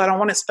episode, so I don't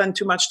want to spend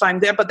too much time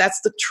there, but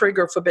that's the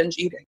trigger for binge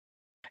eating.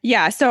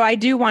 Yeah. So I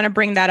do want to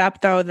bring that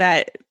up, though,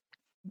 that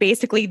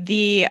basically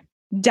the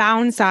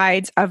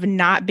downsides of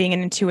not being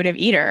an intuitive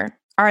eater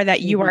are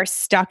that you are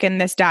stuck in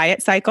this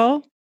diet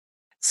cycle.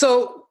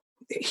 So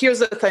here's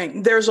the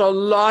thing. There's a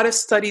lot of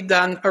study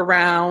done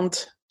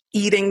around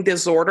eating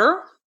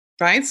disorder,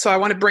 right? So I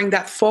want to bring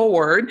that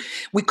forward.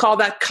 We call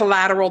that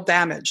collateral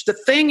damage. The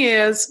thing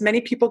is, many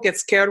people get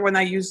scared when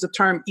I use the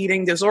term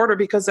eating disorder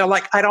because they're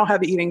like, I don't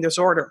have an eating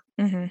disorder.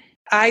 Mm-hmm.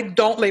 I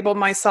don't label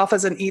myself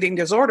as an eating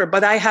disorder,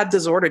 but I had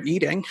disordered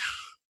eating.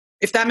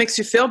 If that makes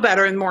you feel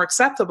better and more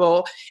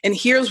acceptable. And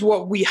here's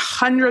what we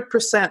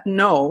 100%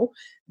 know: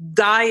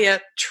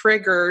 diet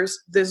triggers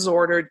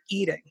disordered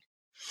eating.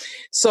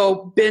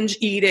 So binge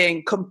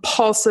eating,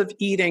 compulsive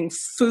eating,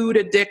 food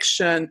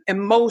addiction,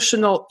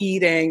 emotional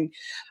eating.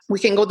 We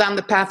can go down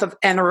the path of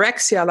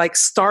anorexia, like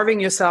starving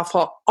yourself,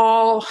 are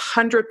all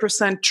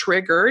 100%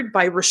 triggered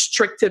by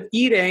restrictive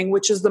eating,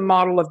 which is the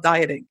model of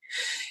dieting.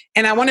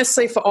 And I want to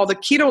say for all the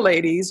keto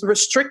ladies,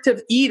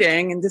 restrictive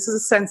eating, and this is a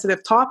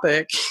sensitive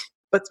topic,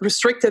 but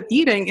restrictive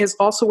eating is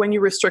also when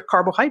you restrict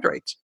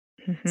carbohydrate.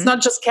 Mm-hmm. It's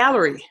not just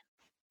calorie.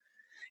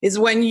 It's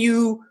when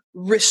you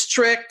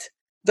restrict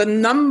the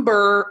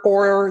number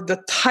or the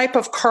type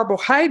of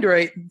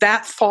carbohydrate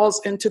that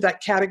falls into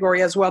that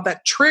category as well,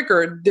 that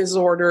triggered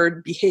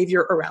disordered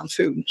behavior around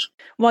food.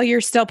 Well, you're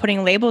still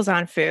putting labels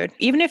on food.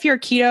 Even if you're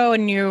keto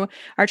and you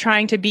are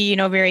trying to be,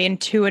 very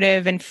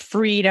intuitive and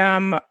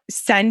freedom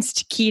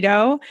sensed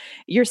keto,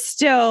 you're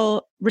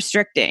still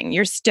restricting.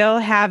 You still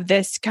have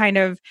this kind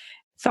of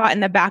thought in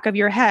the back of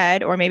your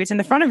head, or maybe it's in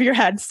the front of your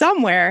head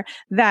somewhere,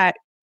 that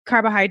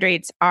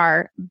carbohydrates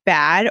are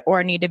bad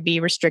or need to be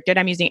restricted.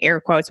 I'm using air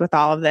quotes with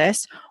all of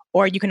this.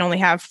 Or you can only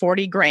have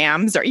 40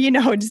 grams, or,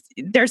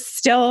 there's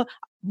still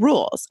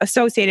rules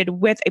associated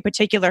with a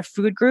particular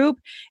food group.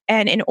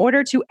 And in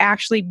order to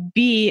actually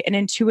be an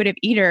intuitive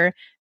eater,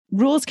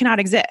 rules cannot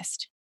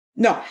exist.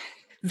 No,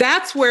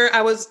 that's where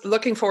I was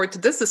looking forward to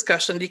this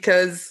discussion,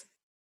 because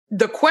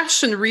the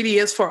question really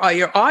is for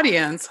your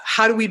audience: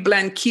 how do we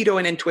blend keto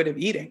and intuitive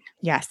eating?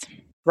 Yes.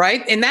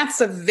 Right? And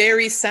that's a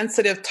very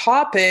sensitive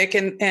topic,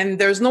 and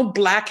there's no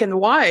black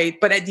and white.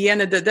 But at the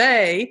end of the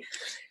day,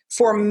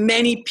 for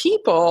many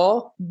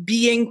people,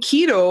 being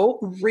keto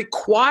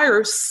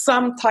requires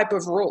some type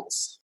of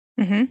rules.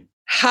 Mm-hmm.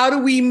 How do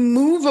we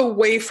move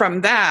away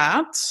from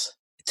that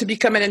to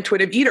become an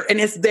intuitive eater? And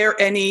is there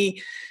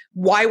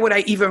why would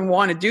I even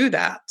want to do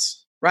that?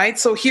 Right?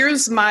 So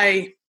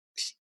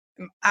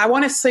I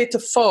want to say to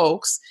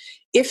folks,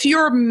 if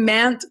you're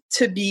meant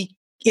to be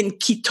in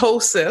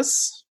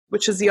ketosis,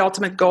 which is the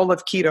ultimate goal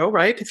of keto,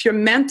 right? If you're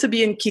meant to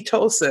be in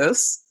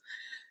ketosis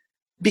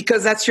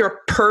because that's your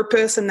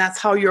purpose and that's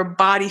how your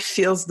body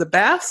feels the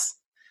best,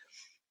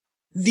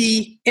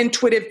 the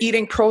intuitive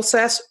eating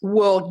process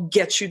will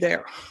get you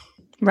there.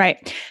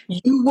 Right.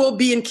 You will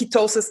be in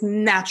ketosis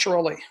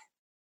naturally.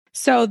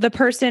 So the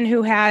person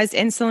who has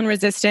insulin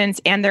resistance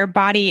and their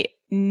body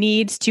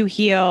needs to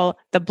heal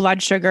the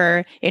blood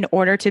sugar in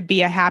order to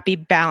be a happy,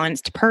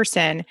 balanced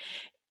person,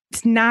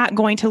 it's not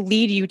going to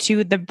lead you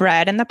to the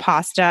bread and the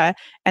pasta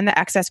and the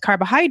excess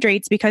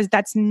carbohydrates, because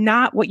that's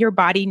not what your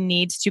body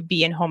needs to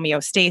be in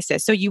homeostasis.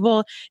 So you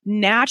will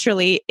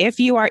naturally, if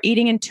you are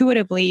eating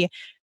intuitively,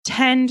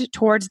 tend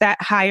towards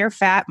that higher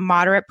fat,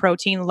 moderate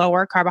protein,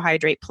 lower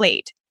carbohydrate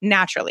plate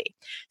naturally.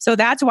 So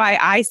that's why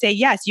I say,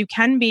 yes, you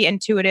can be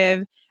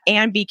intuitive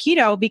and be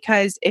keto,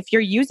 because if you're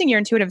using your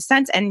intuitive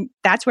sense and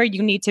that's where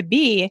you need to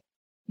be,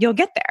 you'll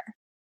get there.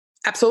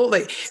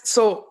 Absolutely.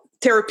 So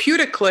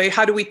therapeutically,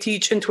 how do we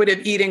teach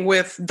intuitive eating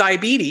with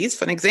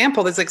diabetes? An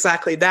example is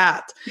exactly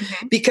that.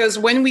 Mm-hmm. Because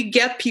when we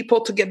get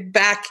people to get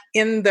back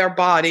in their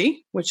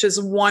body, which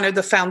is one of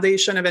the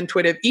foundation of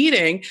intuitive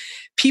eating,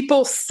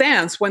 people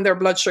sense when their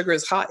blood sugar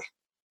is high.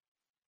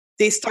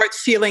 They start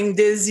feeling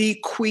dizzy,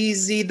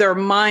 queasy, their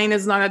mind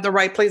is not at the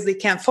right place, they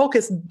can't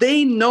focus.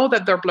 They know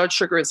that their blood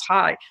sugar is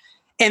high.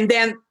 And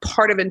then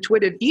part of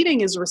intuitive eating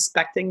is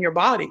respecting your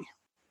body.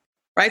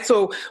 Right?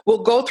 So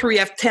we'll go through, we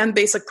have 10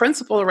 basic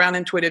principles around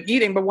intuitive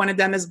eating, but one of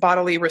them is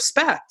bodily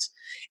respect.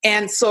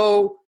 And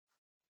so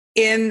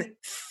in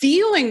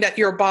feeling that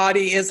your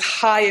body is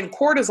high in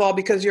cortisol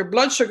because your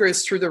blood sugar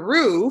is through the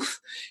roof,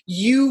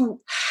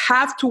 you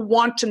have to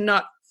want to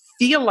not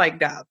feel like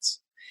that.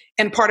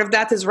 And part of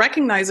that is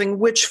recognizing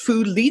which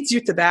food leads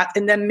you to that,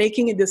 and then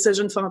making a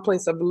decision from a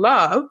place of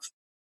love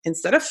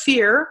instead of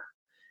fear,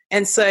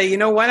 and say, you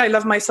know what, I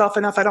love myself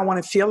enough, I don't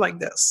want to feel like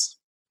this.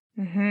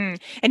 And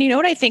you know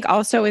what I think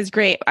also is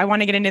great? I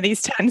want to get into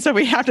these 10, so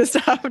we have to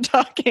stop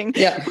talking.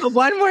 Yeah. But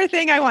one more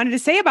thing I wanted to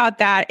say about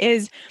that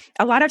is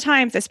a lot of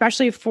times,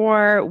 especially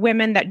for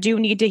women that do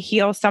need to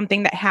heal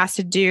something that has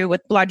to do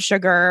with blood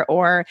sugar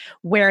or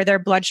where their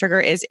blood sugar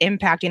is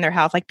impacting their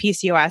health, like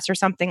PCOS or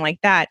something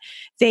like that,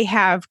 they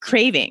have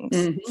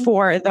cravings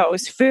for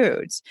those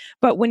foods.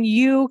 But when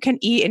you can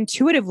eat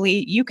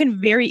intuitively, you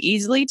can very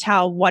easily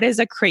tell what is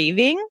a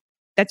craving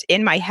that's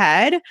in my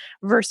head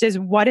versus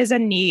what is a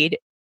need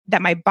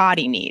that my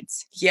body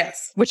needs.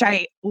 Yes. Which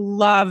I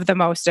love the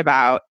most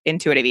about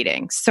intuitive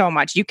eating so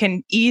much. You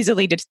can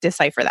easily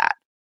decipher that.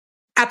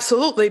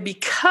 Absolutely.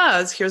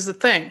 Because here's the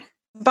thing.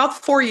 About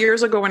 4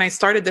 years ago, when I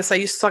started this, I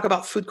used to talk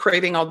about food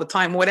craving all the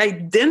time. What I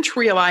didn't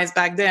realize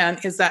back then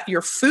is that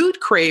your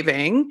food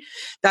craving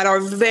that are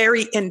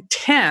very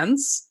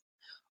intense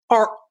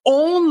are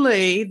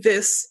only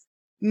this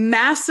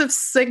massive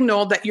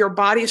signal that your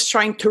body is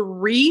trying to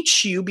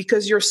reach you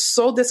because you're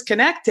so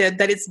disconnected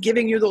that it's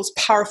giving you those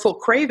powerful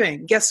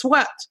craving. Guess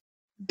what?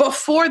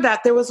 Before that,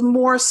 there was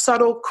more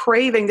subtle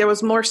craving. There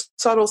was more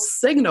subtle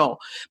signal,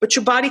 but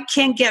your body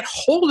can't get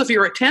hold of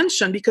your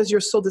attention because you're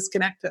so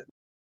disconnected.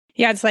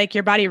 Yeah, it's like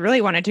your body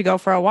really wanted to go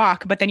for a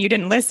walk, but then you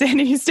didn't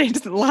listen and you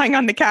stayed lying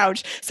on the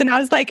couch. So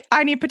now it's like,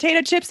 I need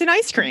potato chips and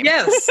ice cream.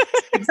 Yes,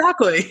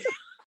 exactly.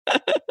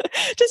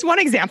 Just one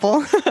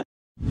example.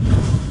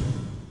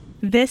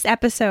 This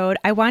episode,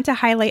 I want to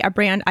highlight a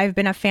brand I've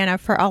been a fan of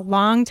for a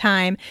long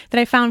time that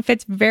I found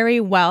fits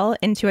very well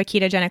into a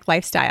ketogenic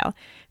lifestyle.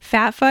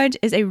 Fat Fudge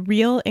is a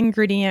real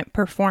ingredient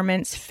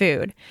performance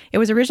food. It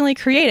was originally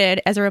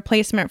created as a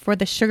replacement for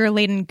the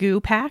sugar-laden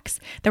goo packs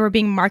that were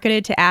being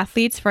marketed to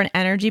athletes for an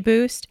energy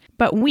boost.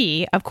 But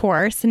we, of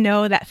course,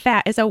 know that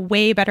fat is a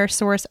way better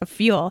source of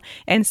fuel,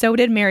 and so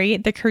did Mary,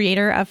 the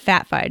creator of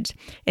Fat Fudge.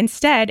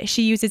 Instead,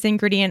 she uses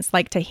ingredients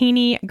like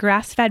tahini,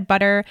 grass-fed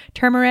butter,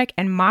 turmeric,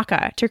 and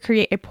maca to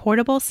create a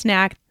portable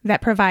snack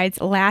that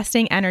provides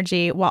lasting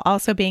energy while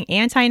also being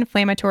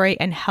anti-inflammatory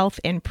and health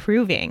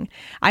improving.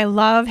 I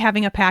love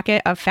having a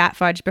packet of Fat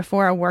Fudge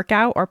before a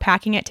workout or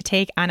packing it to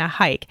take on a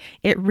hike.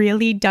 It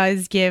really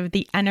does give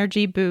the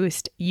energy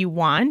boost you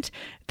want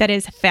that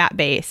is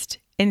fat-based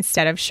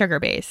instead of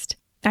sugar-based.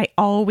 I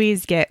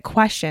always get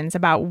questions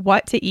about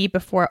what to eat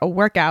before a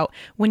workout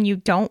when you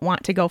don't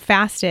want to go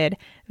fasted.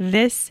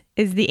 This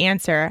is the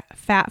answer.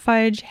 Fat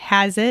Fudge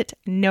has it,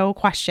 no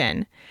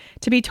question.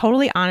 To be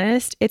totally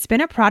honest, it's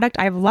been a product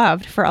I've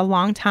loved for a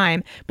long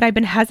time, but I've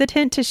been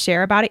hesitant to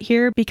share about it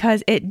here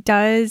because it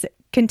does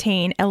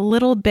contain a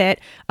little bit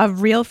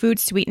of real food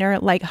sweetener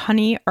like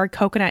honey or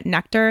coconut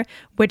nectar,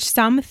 which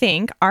some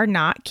think are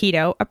not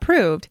keto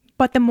approved.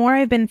 But the more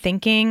I've been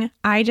thinking,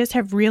 I just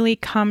have really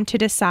come to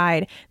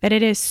decide that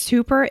it is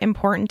super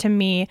important to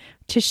me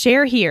to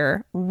share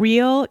here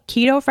real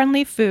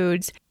keto-friendly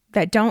foods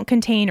that don't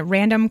contain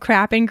random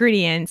crap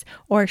ingredients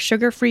or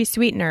sugar-free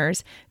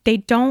sweeteners. They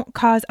don't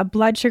cause a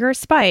blood sugar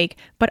spike,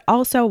 but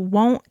also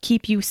won't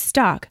keep you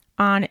stuck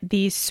on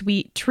these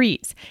sweet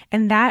treats.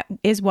 And that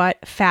is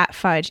what Fat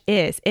Fudge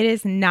is. It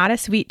is not a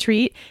sweet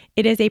treat.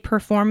 It is a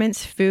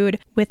performance food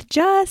with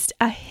just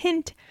a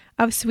hint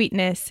of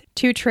sweetness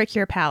to trick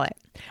your palate.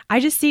 I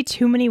just see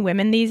too many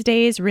women these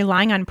days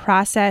relying on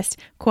processed,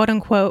 quote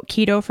unquote,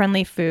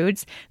 keto-friendly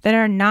foods that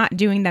are not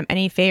doing them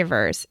any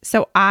favors.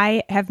 So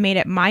I have made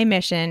it my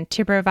mission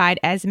to provide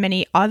as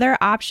many other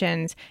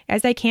options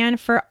as I can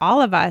for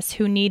all of us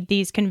who need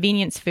these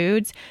convenience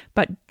foods,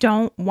 but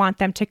don't want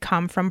them to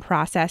come from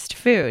processed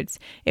foods.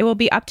 It will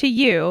be up to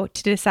you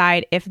to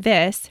decide if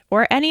this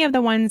or any of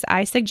the ones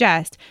I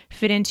suggest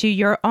fit into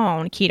your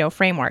own keto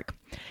framework.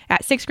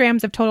 At 6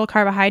 grams of total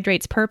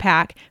carbohydrates per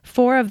pack,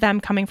 4 of them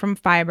coming from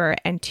fiber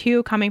and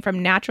 2 coming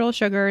from natural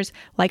sugars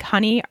like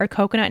honey or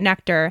coconut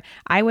nectar,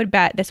 I would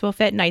bet this will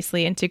fit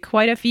nicely into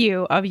quite a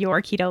few of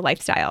your keto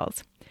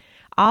lifestyles.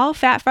 All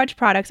Fat Fudge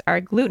products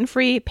are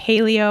gluten-free,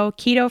 paleo,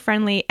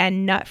 keto-friendly,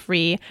 and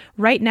nut-free.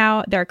 Right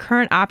now, their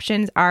current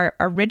options are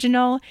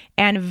original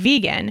and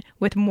vegan,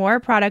 with more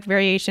product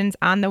variations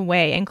on the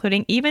way,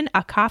 including even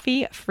a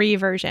coffee-free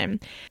version.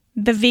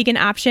 The vegan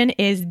option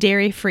is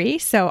dairy-free,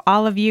 so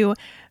all of you,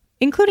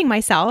 including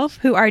myself,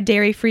 who are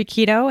dairy-free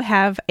keto,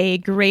 have a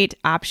great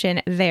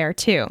option there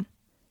too.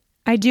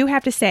 I do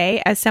have to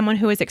say, as someone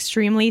who is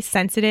extremely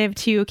sensitive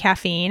to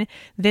caffeine,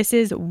 this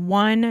is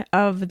one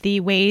of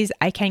the ways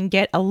I can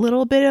get a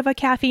little bit of a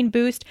caffeine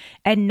boost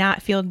and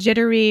not feel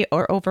jittery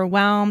or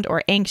overwhelmed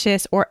or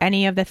anxious or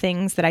any of the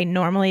things that I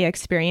normally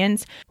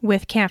experience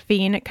with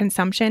caffeine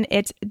consumption.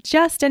 It's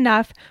just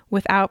enough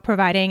without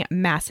providing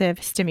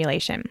massive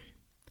stimulation.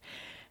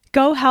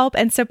 Go help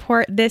and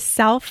support this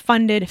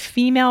self-funded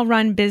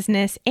female-run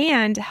business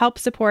and help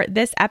support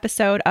this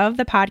episode of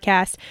the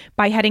podcast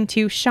by heading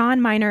to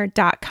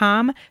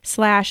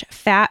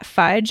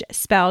SeanMiner.com/fatfudge,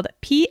 spelled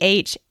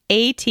PHATFUDGE,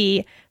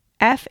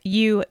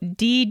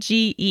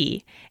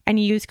 and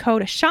use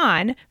code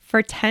Sean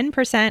for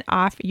 10%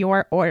 off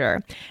your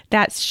order.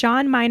 That's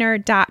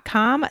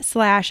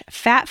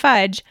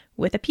SeanMiner.com/fatfudge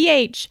with a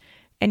PH,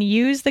 and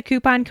use the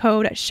coupon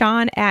code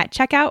Sean at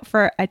checkout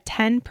for a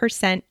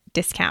 10%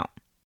 discount.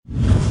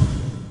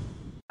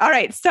 All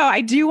right. So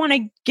I do want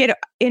to get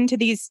into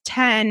these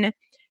 10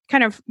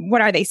 kind of,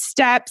 what are they?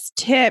 Steps,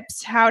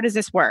 tips? How does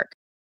this work?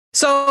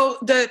 So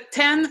the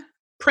 10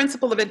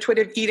 principles of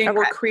intuitive eating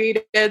were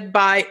created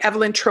by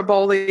Evelyn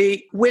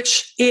Tribole,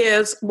 which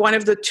is one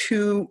of the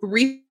two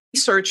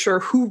researcher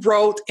who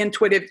wrote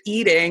Intuitive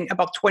Eating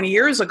about 20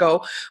 years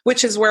ago,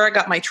 which is where I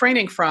got my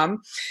training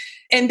from.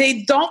 And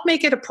they don't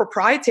make it a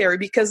proprietary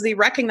because they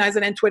recognize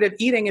that intuitive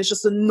eating is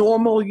just a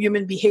normal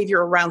human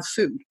behavior around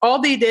food.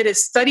 All they did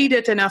is studied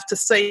it enough to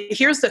say,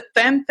 here's the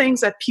 10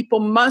 things that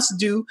people must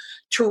do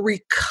to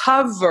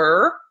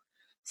recover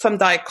from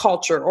diet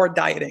culture or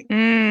dieting.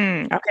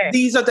 Okay.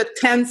 These are the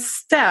 10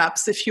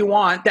 steps, if you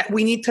want, that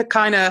we need to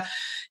kind of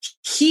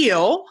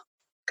heal,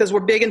 because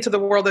we're big into the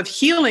world of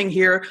healing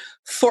here,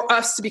 for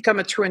us to become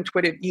a true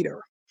intuitive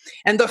eater.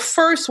 And the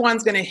first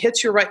one's going to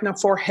hit you right in the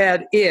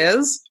forehead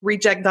is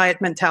reject diet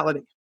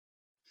mentality.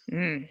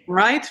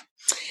 Right?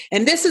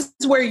 And this is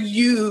where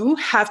you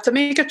have to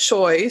make a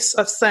choice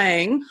of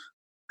saying,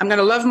 I'm going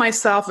to love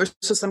myself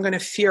versus I'm going to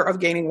fear of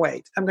gaining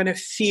weight. I'm going to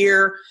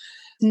fear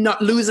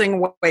not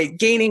losing weight,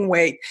 gaining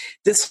weight.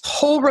 This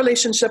whole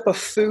relationship of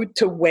food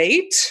to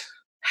weight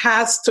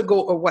has to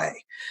go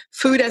away.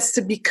 Food has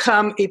to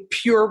become a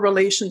pure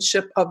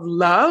relationship of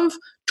love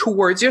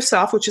towards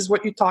yourself, which is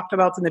what you talked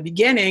about in the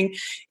beginning,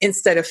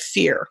 instead of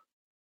fear.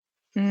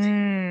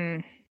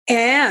 And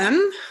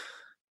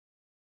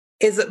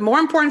is it more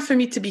important for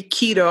me to be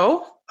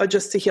keto or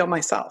just to heal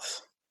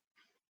myself?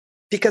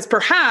 Because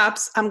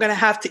perhaps I'm going to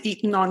have to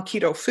eat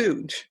non-keto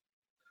food.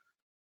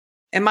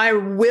 Am I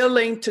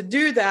willing to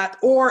do that?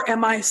 Or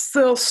am I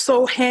still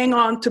so hang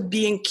on to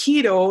being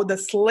keto?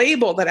 This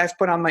label that I've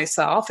put on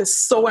myself is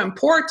so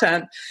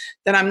important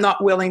that I'm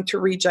not willing to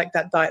reject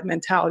that diet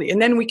mentality. And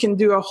then we can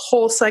do a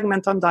whole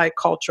segment on diet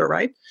culture,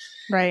 right?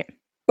 Right.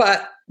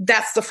 But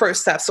that's the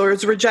first step. So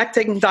it's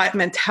rejecting diet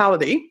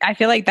mentality. I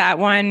feel like that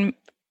one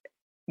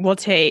will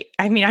take,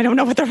 I mean, I don't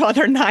know what the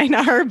other 9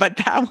 are, but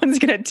that one's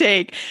going to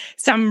take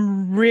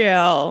some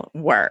real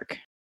work.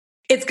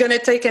 It's going to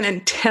take an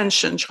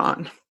intention,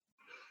 John.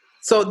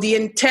 So the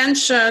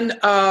intention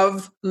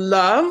of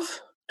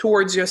love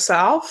towards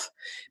yourself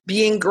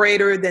being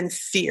greater than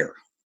fear.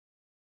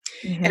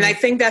 And I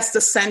think that's the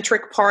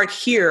centric part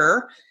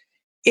here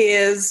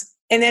is,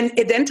 and then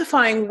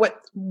identifying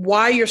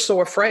why you're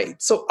so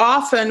afraid. So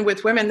often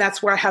with women,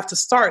 that's where I have to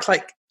start.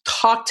 Like,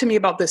 talk to me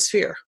about this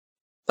fear.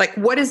 Like,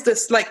 what is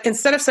this? Like,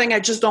 instead of saying, I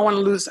just don't want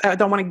to lose, I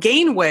don't want to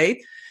gain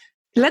weight,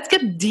 let's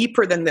get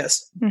deeper than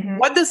this.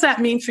 What does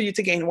that mean for you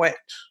to gain weight?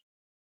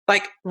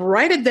 Like,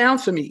 write it down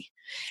for me.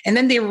 And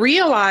then they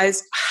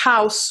realize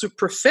how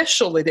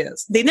superficial it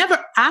is. They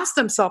never ask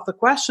themselves the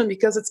question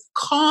because it's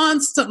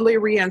constantly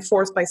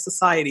reinforced by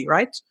society,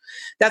 right?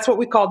 That's what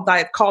we call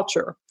diet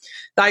culture.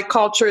 Diet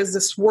culture is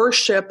this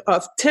worship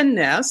of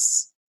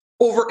thinness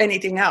over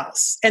anything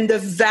else, and the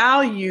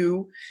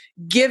value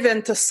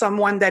given to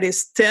someone that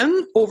is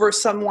thin over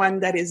someone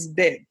that is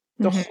big.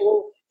 The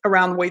whole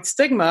around weight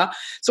stigma.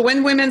 So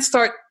when women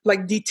start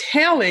like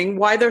detailing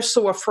why they're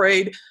so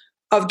afraid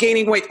of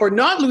gaining weight or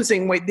not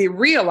losing weight, they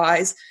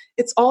realize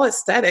it's all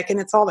aesthetic and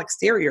it's all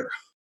exterior.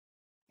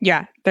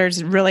 Yeah,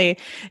 there's really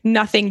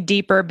nothing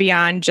deeper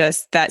beyond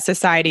just that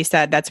society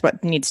said that's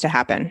what needs to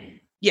happen.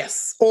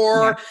 Yes.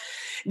 Or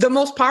the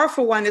most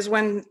powerful one is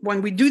when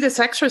we do this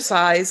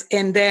exercise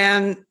and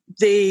then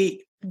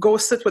they go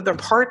sit with their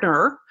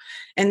partner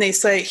and they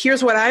say,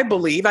 here's what I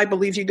believe. I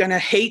believe you're going to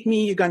hate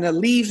me. You're going to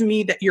leave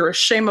me, that you're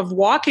ashamed of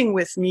walking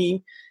with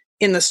me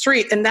in the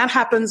street. And that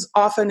happens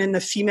often in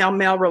the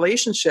female-male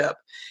relationship.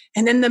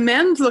 And then the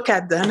men look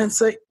at them and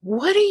say,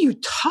 what are you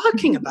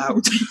talking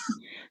about?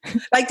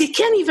 Like, they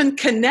can't even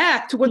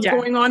connect what's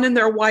going on in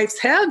their wife's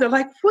head. They're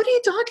like, what are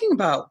you talking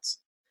about?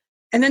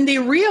 And then they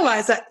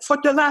realize that for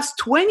the last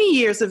 20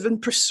 years, they've been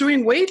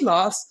pursuing weight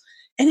loss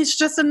and it's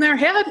just in their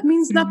head. It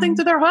means nothing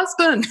to their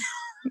husband.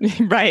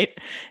 Right.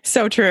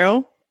 So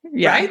true.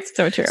 Yeah, right?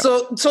 So true.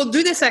 So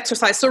do this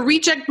exercise. So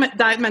reject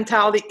diet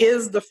mentality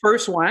is the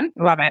first one.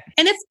 Love it.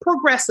 And it's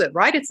progressive,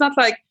 right? It's not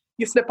like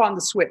you flip on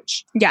the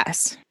switch.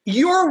 Yes.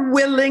 Your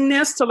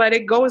willingness to let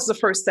it go is the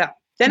first step.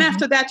 Then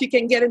after that, you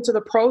can get into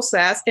the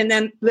process. And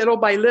then little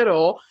by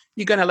little,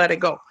 you're going to let it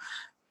go.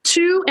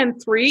 2 and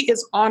 3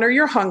 is honor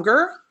your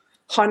hunger,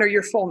 honor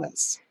your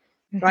fullness,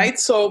 right?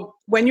 So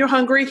when you're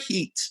hungry,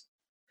 eat.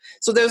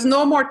 So there's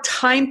no more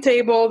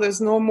timetable.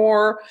 There's no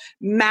more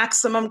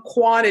maximum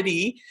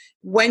quantity.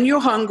 When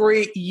you're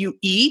hungry, you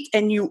eat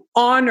and you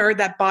honor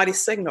that body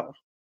signal.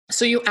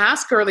 So you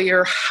asked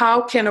earlier,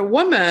 how can a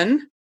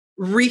woman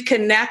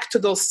reconnect to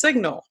those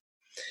signals?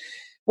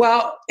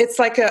 Well, it's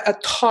like a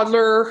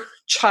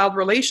toddler-child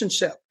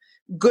relationship.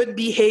 Good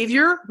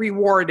behavior,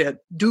 rewarded.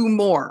 Do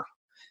more.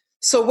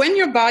 So when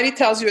your body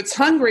tells you it's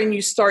hungry and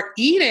you start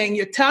eating,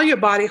 you tell your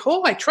body,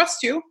 oh, I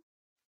trust you.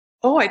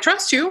 Oh, I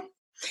trust you.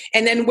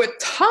 And then with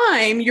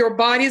time, your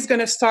body is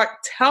going to start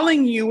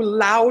telling you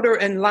louder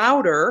and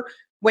louder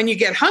when you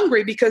get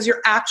hungry because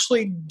you're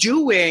actually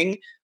doing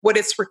what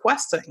it's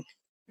requesting.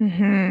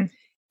 And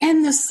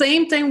the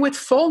same thing with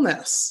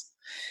fullness.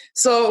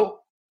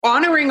 So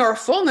honoring our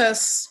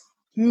fullness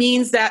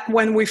means that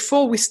when we're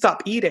full, we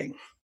stop eating.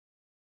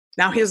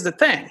 Now, here's the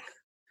thing.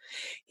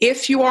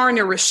 If you are in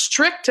a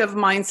restrictive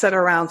mindset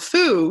around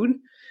food,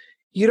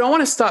 you don't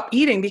want to stop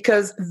eating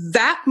because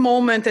that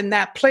moment and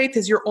that plate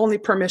is your only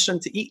permission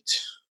to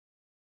eat.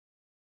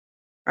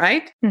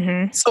 Right?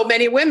 Mm-hmm. So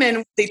many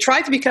women, they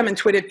try to become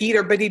intuitive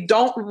eater, but they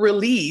don't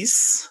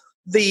release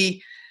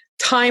the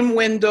time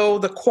window,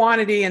 the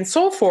quantity, and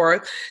so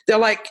forth. They're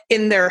like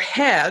in their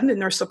head, in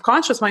their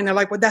subconscious mind, they're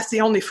like, well, that's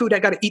the only food I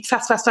got to eat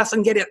fast, fast, fast,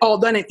 and get it all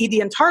done and eat the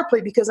entire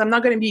plate because I'm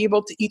not going to be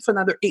able to eat for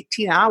another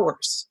 18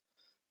 hours.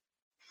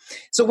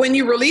 So when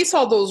you release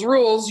all those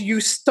rules, you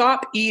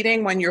stop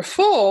eating when you're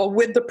full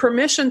with the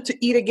permission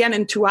to eat again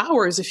in 2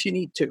 hours if you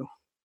need to.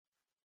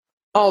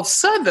 All of a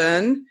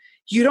sudden,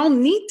 you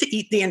don't need to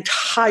eat the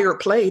entire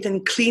plate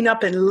and clean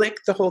up and lick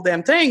the whole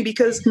damn thing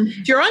because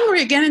if you're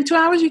hungry again in 2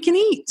 hours, you can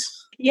eat.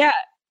 Yeah.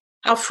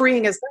 How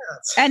freeing is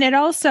that? And it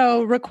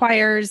also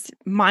requires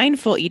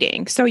mindful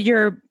eating. So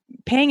you're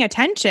paying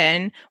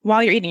attention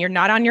while you're eating. You're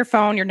not on your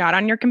phone. You're not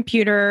on your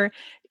computer.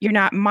 You're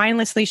not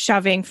mindlessly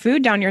shoving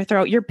food down your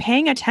throat. You're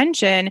paying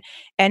attention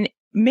and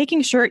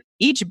making sure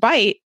each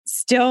bite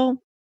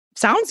still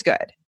sounds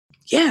good.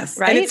 Yes.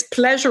 Right? And it's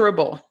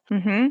pleasurable.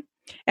 Mm-hmm.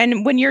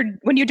 And when you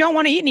don't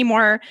want to eat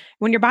anymore,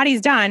 when your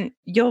body's done,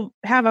 you'll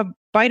have a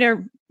bite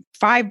or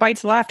 5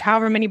 bites left,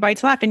 however many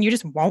bites left, and you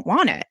just won't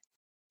want it.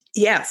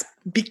 Yes,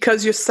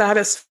 because you're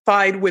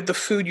satisfied with the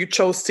food you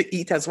chose to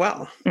eat as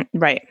well.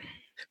 Right.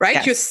 Right?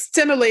 Yes. You're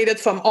stimulated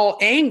from all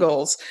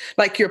angles.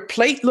 Like your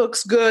plate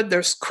looks good.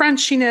 There's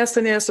crunchiness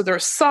in it. So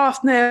there's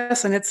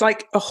softness. And it's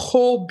like a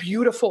whole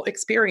beautiful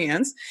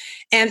experience.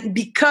 And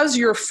because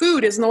your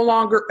food is no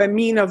longer a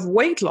mean of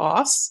weight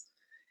loss,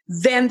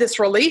 then this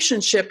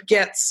relationship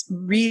gets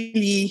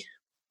really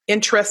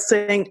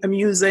interesting,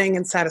 amusing,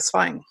 and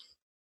satisfying.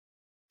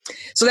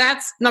 So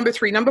that's number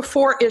 3. Number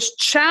 4 is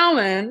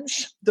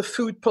challenge the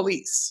food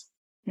police.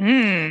 So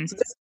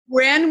this,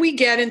 when we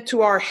get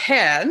into our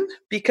head,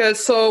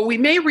 because so we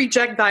may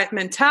reject diet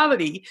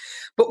mentality,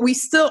 but we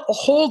still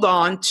hold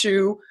on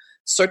to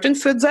certain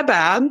foods are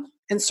bad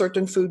and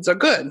certain foods are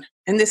good.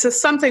 And this is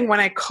something when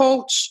I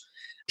coach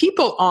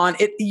people on,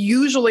 it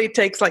usually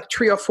takes like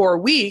 3 or 4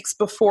 weeks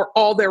before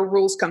all their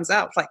rules comes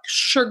out. Like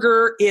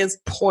sugar is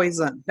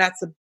poison.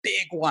 That's a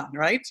big one,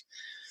 right?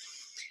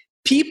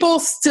 People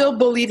still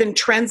believe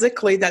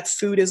intrinsically that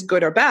food is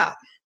good or bad.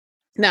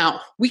 Now,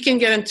 we can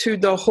get into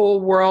the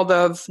whole world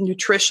of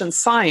nutrition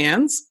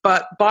science,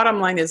 but bottom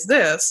line is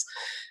this: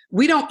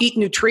 we don't eat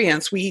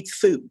nutrients, we eat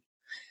food.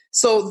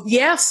 So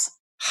yes,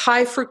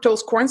 high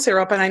fructose corn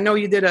syrup, and I know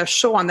you did a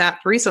show on that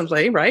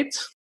recently, right?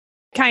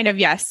 Kind of,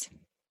 yes.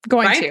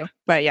 Going to,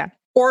 but yeah.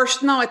 Or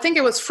no, I think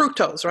it was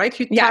fructose, right?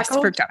 Yes,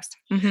 fructose.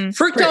 Mm-hmm.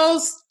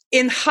 Fructose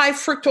in high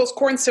fructose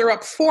corn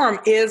syrup form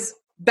is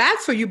bad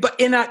for you, but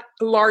in a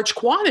large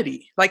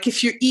quantity. Like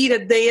if you eat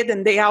a day in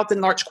and day out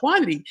in large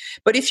quantity.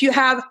 But if you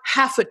have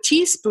half a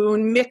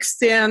teaspoon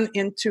mixed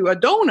into a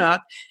donut,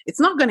 it's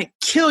not going to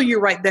kill you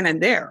right then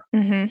and there.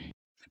 Mm-hmm.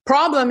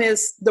 Problem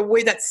is the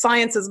way that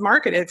science is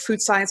marketed,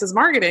 food science is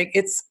marketing,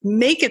 it's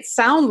make it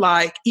sound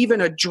like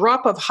even a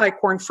drop of high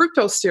corn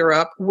fructose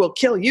syrup will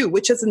kill you,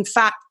 which is in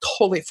fact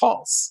totally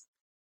false.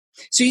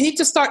 So you need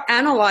to start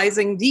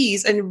analyzing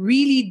these and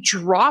really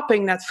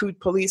dropping that food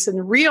police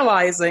and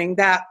realizing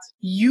that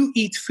you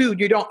eat food,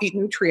 you don't eat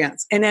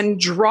nutrients. And then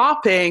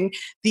dropping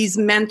these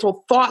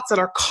mental thoughts that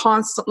are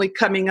constantly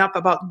coming up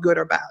about good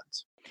or bad.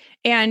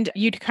 And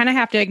you kind of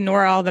have to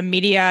ignore all the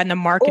media and the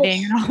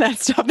marketing and all that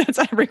stuff that's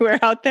everywhere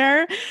out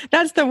there.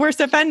 That's the worst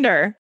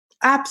offender.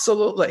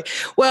 Absolutely.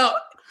 Well,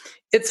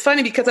 it's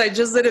funny because I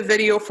just did a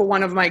video for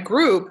one of my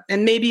group,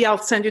 and maybe I'll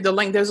send you the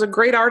link. There's a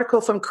great article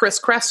from Chris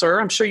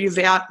Kresser. I'm sure you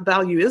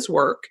value his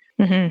work.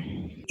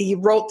 Mm-hmm. He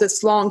wrote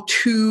this long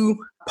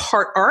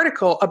 2-part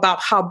article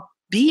about how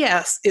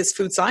BS is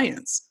food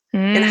science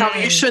and how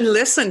you shouldn't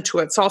listen to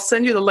it. So I'll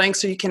send you the link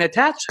so you can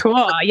attach it.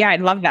 Cool. Yeah,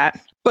 I'd love that.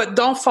 But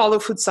don't follow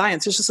food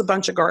science. It's just a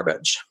bunch of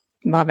garbage.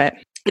 Love it.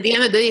 At the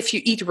end of the day, if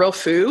you eat real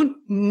food,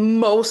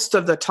 most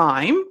of the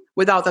time,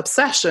 without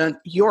obsession,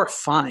 you're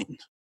fine.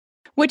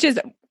 Which is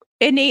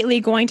innately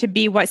going to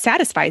be what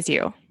satisfies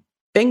you.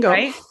 Bingo.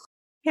 Right?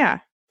 Yeah.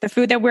 The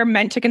food that we're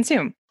meant to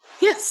consume.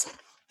 Yes.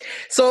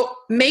 So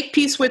make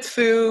peace with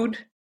food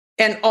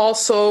and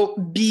also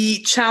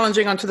be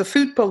challenging onto the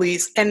food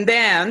police. And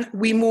then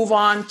we move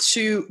on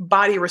to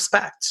body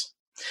respect.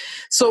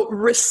 So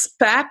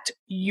respect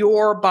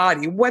your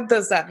body. What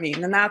does that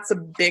mean? And that's a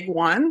big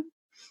one.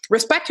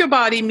 Respect your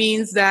body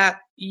means that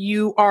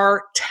you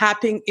are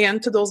tapping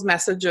into those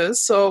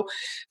messages. So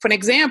for an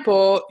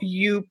example,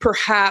 you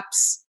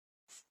perhaps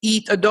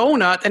eat a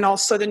donut and all of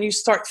a sudden you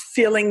start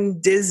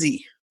feeling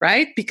dizzy,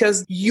 right?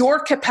 Because your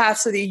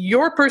capacity,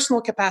 your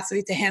personal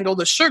capacity to handle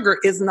the sugar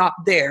is not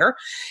there.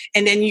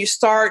 And then you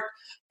start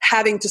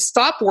having to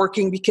stop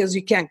working because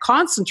you can't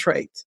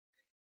concentrate.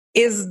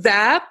 Is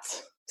that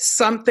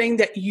something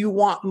that you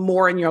want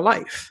more in your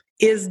life?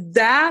 Is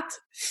that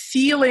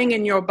feeling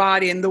in your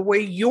body and the way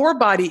your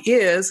body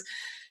is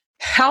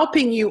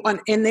helping you and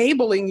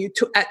enabling you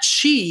to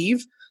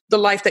achieve the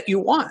life that you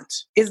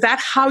want? Is that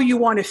how you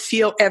want to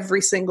feel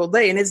every single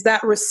day? And is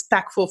that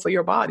respectful for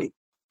your body?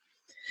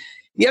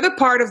 The other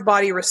part of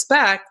body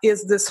respect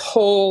is this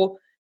whole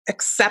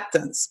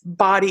acceptance,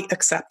 body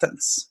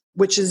acceptance,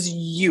 which is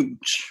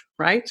huge,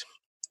 right?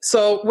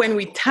 So when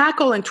we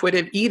tackle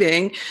intuitive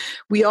eating,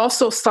 we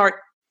also start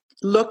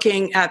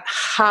looking at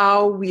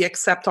how we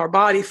accept our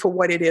body for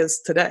what it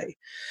is today.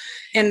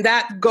 And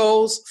that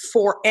goes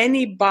for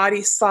any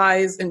body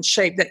size and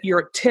shape, that you're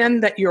a 10,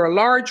 that you're a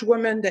large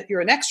woman, that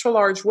you're an extra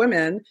large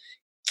woman.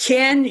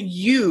 Can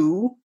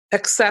you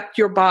accept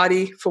your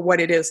body for what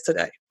it is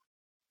today?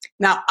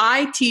 Now,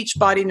 I teach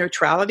body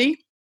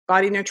neutrality.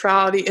 Body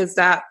neutrality is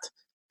that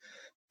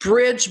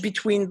bridge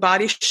between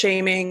body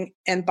shaming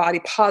and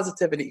body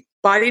positivity.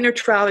 Body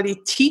neutrality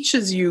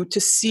teaches you to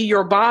see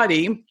your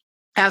body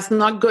as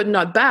not good,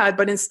 not bad,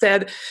 but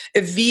instead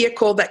a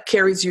vehicle that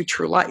carries you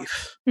through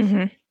life.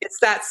 Mm-hmm. It's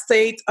that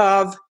state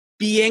of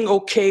being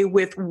okay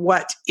with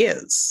what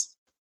is.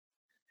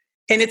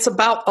 And it's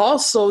about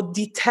also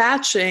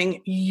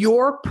detaching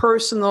your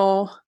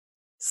personal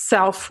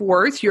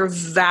self-worth, your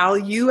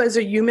value as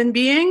a human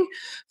being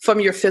from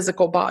your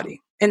physical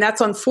body. And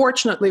that's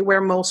unfortunately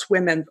where most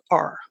women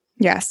are.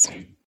 Yes.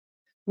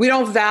 We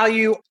don't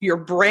value your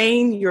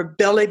brain, your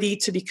ability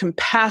to be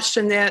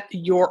compassionate,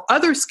 your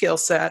other skill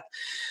set.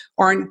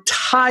 Our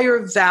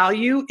entire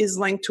value is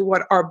linked to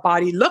what our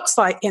body looks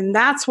like. And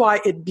that's why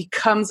it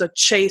becomes a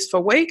chase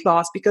for weight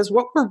loss, because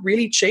what we're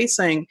really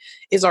chasing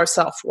is our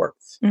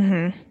self-worth.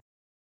 Mm-hmm.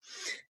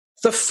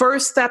 The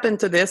first step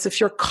into this, if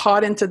you're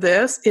caught into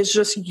this, is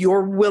just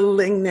your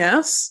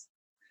willingness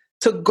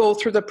to go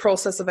through the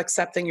process of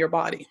accepting your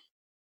body.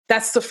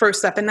 That's the first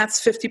step, and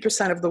that's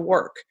 50% of the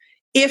work.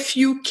 If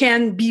you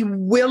can be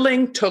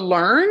willing to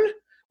learn,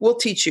 we'll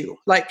teach you.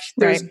 Like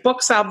there's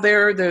books out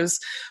there, there's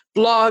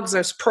blogs,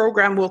 there's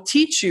program, we'll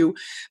teach you.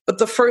 But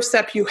the first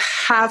step you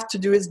have to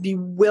do is be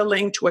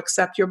willing to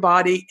accept your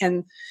body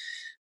and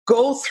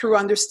go through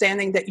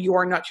understanding that you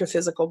are not your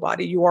physical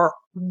body. You are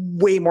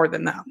way more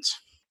than that.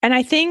 And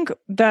I think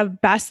the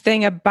best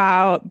thing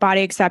about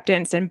body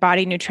acceptance and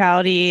body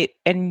neutrality,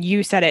 and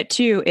you said it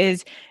too,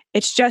 is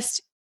it's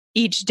just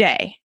each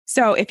day.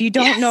 So if you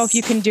don't know if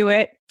you can do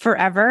it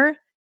forever,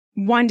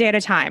 one day at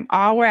a time.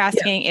 All we're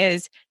asking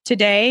is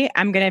today,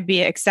 I'm going to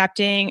be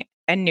accepting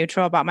and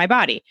neutral about my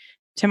body.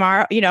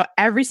 Tomorrow,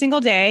 every single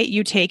day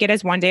you take it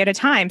as one day at a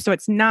time. So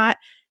it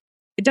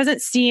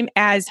doesn't seem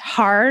as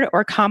hard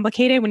or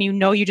complicated when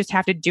you just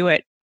have to do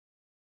it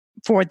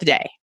for the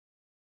day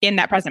in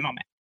that present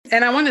moment.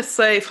 And I want to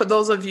say, for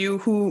those of you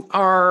who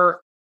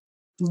are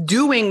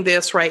doing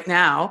this right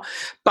now,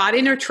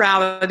 body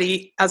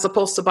neutrality as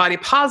opposed to body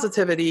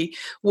positivity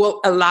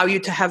will allow you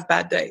to have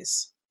bad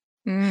days.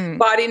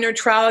 Body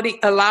neutrality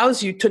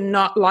allows you to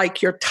not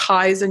like your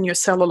thighs and your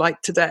cellulite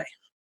today,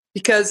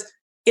 because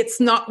it's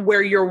not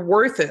where your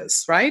worth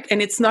is, right?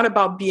 And it's not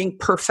about being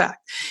perfect.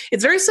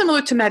 It's very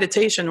similar to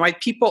meditation, right?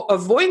 People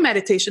avoid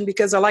meditation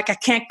because they're like, I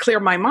can't clear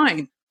my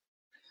mind.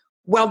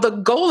 Well, the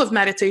goal of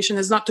meditation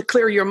is not to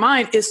clear your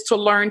mind, is to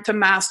learn to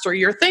master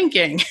your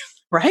thinking,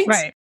 right?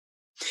 Right.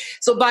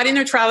 So body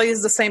neutrality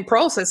is the same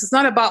process. It's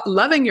not about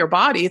loving your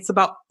body. It's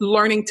about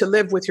learning to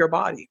live with your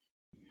body.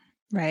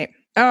 Right.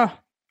 Oh,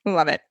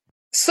 love it.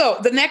 So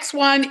the next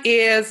one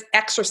is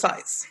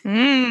exercise,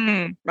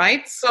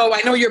 right? So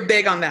I know you're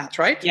big on that,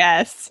 right?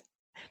 Yes.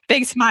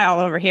 Big smile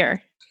over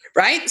here.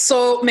 Right?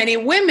 So many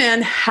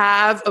women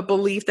have a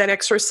belief that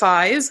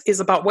exercise is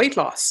about weight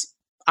loss.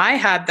 I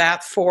had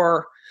that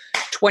for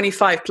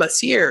 25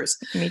 plus years.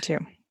 Me too.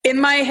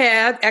 In my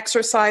head,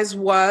 exercise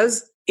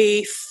was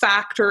a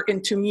factor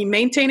into me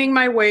maintaining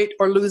my weight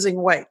or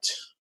losing weight.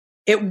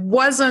 It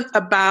wasn't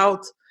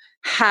about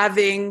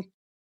having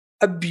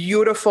a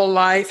beautiful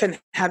life and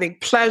having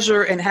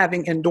pleasure and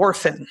having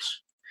endorphins.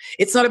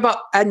 It's not about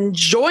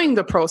enjoying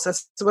the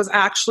process. It was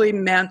actually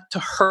meant to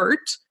hurt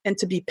and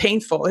to be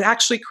painful. It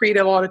actually created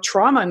a lot of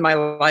trauma in my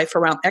life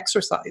around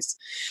exercise.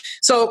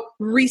 So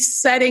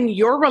resetting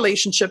your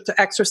relationship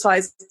to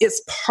exercise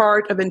is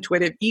part of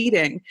intuitive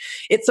eating.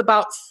 It's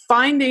about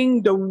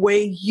finding the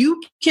way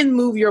you can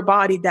move your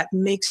body that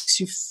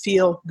makes you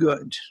feel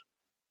good,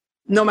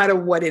 no matter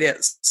what it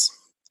is.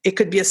 It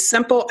could be as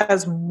simple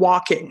as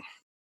walking.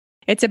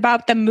 It's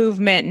about the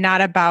movement,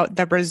 not about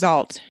the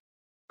result.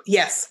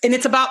 Yes. And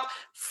it's about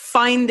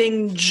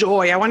finding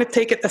joy. I want to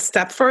take it a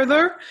step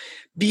further.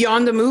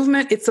 Beyond the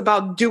movement, it's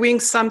about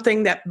doing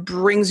something that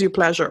brings you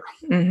pleasure.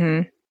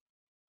 Mm-hmm.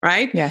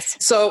 Right? Yes.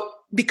 So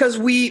because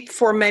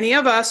for many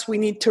of us, we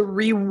need to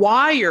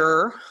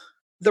rewire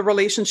the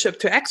relationship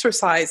to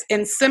exercise,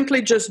 and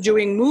simply just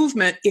doing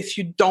movement, if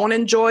you don't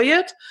enjoy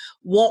it,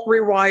 won't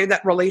rewire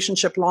that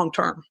relationship long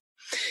term.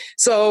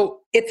 So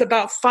it's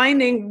about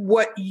finding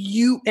what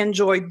you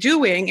enjoy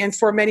doing. And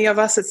for many of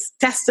us, it's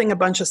testing a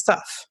bunch of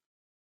stuff,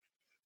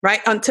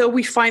 right? Until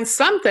we find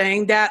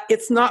something that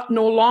it's not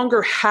no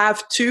longer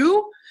have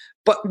to,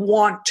 but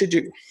want to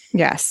do.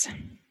 Yes.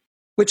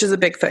 Which is a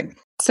big thing.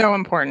 So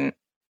important.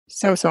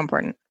 So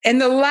important.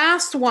 And the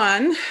last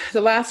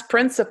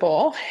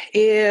principle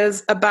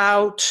is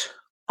about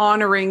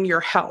honoring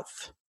your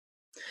health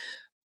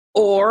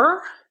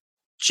or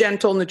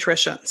gentle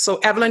nutrition. So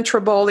Evelyn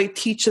Triboli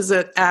teaches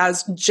it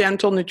as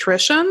gentle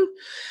nutrition.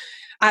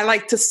 I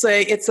like to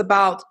say it's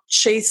about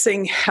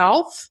chasing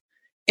health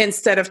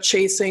instead of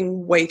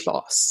chasing weight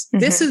loss. Mm-hmm.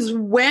 This is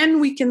when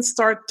we can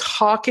start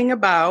talking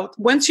about,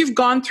 once you've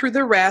gone through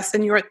the rest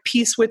and you're at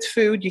peace with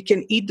food, you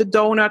can eat the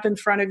donut in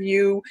front of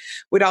you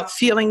without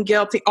feeling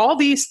guilty, all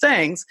these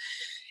things.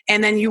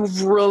 And then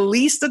you've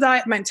released the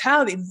diet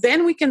mentality.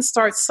 Then we can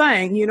start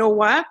saying, you know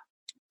what?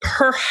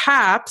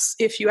 Perhaps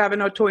if you have an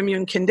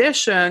autoimmune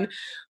condition,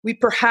 we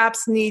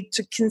perhaps need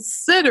to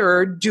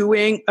consider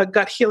doing a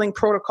gut healing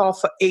protocol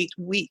for 8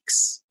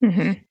 weeks.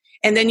 Mm-hmm.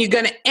 And then you're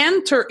going to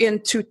enter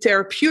into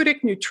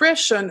therapeutic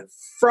nutrition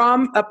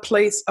from a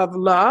place of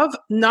love,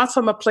 not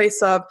from a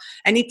place of,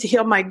 I need to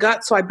heal my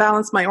gut so I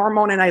balance my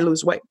hormone and I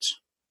lose weight.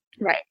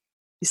 Right.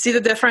 You see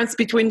the difference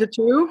between the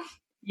two?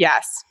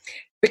 Yes.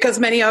 Because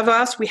many of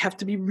us, we have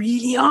to be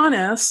really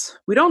honest,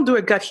 we don't do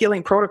a gut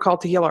healing protocol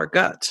to heal our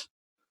gut.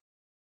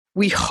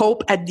 We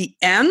hope at the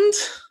end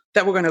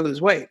that we're going to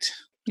lose weight.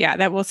 Yeah,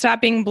 that we'll stop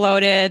being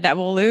bloated, that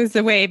we'll lose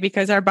the weight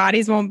because our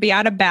bodies won't be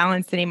out of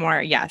balance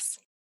anymore. Yes.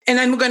 And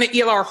then we're going to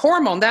heal our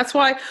hormone. That's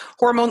why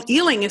hormone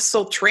healing is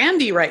so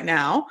trendy right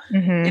now.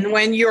 Mm-hmm. And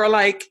when you're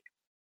like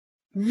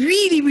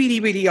really, really,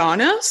 really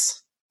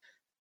honest,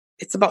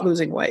 it's about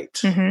losing weight.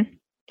 Mm-hmm.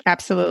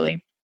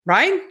 Absolutely.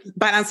 Right?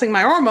 Balancing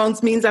my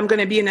hormones means I'm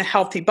going to be in a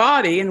healthy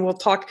body. And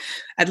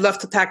I'd love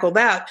to tackle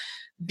that.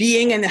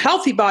 Being in a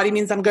healthy body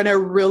means I'm going to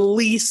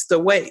release the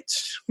weight.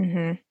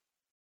 Mm-hmm.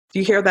 Do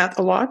you hear that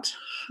a lot?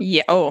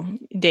 Yeah. Oh,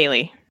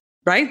 daily.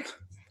 Right?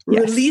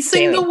 Yes,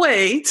 releasing daily. The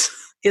weight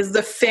is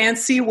the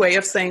fancy way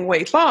of saying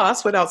weight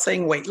loss without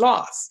saying weight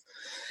loss.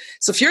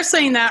 So if you're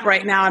saying that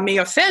right now, I may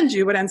offend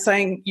you, but I'm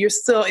saying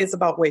is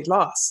about weight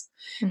loss.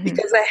 Mm-hmm.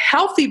 Because a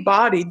healthy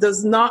body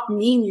does not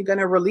mean you're going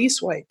to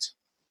release weight.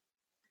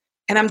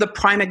 And I'm the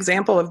prime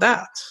example of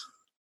that.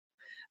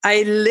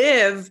 I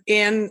live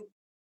in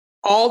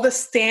all the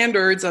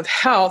standards of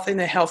health in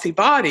a healthy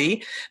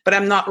body, but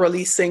I'm not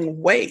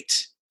releasing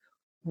weight.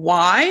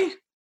 Why?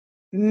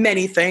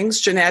 Many things,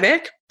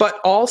 genetic, but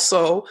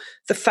also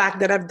the fact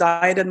that I've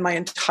dieted my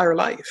entire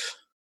life.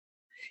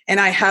 And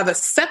I have a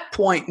set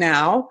point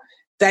now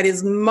that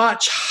is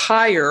much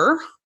higher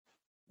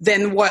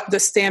than what the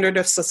standard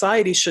of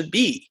society should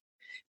be,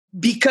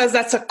 because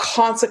that's a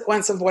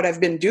consequence of what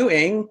I've been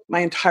doing my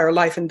entire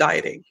life in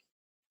dieting.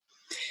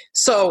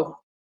 So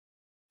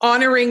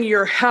honoring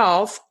your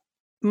health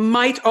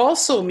might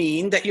also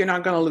mean that you're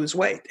not going to lose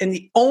weight. And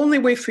the only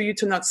way for you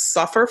to not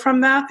suffer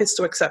from that is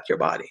to accept your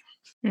body.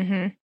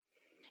 Mm-hmm.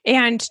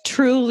 And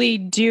truly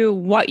do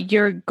what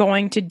you're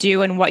going to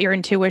do and what your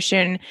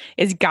intuition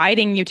is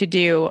guiding you to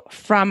do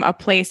from a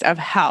place of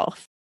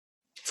health.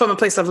 From a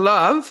place of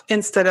love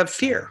instead of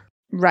fear.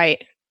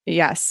 Right.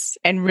 Yes.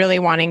 And really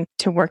wanting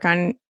to work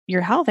on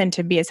your health and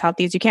to be as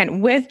healthy as you can,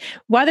 with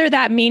whether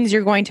that means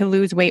you're going to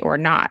lose weight or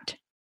not.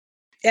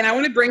 And I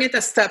want to bring it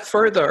a step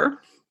further.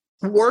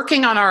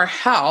 Working on our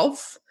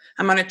health,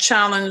 I'm going to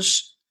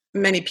challenge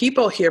many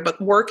people here, but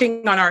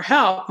working on our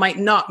health might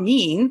not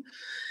mean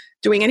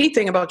doing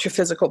anything about your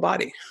physical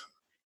body.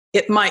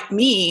 It might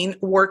mean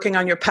working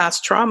on your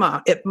past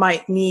trauma. It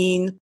might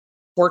mean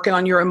working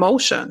on your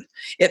emotion.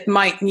 It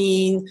might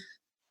mean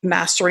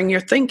mastering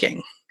your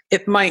thinking.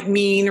 It might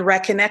mean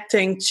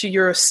reconnecting to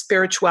your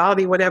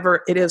spirituality,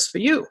 whatever it is for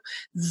you.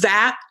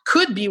 That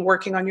could be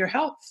working on your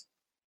health.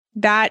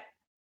 That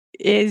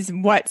is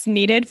what's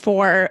needed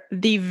for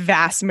the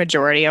vast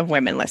majority of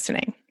women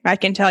listening. I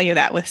can tell you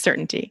that with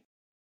certainty.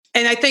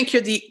 And I think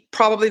you're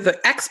probably the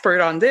expert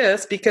on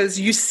this because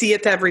you see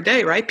it every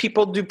day, right?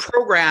 People do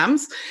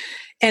programs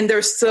and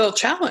they're still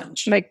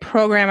challenged. Like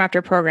program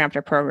after program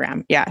after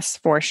program. Yes,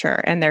 for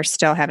sure. And they're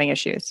still having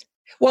issues.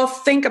 Well,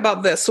 think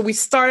about this. So we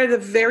started at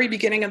the very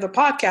beginning of the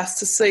podcast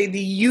to say the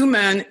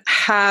human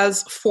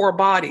has 4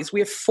 bodies.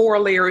 We have 4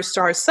 layers to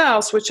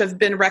ourselves, which have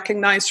been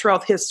recognized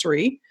throughout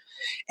history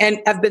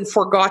and have been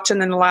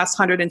forgotten in the last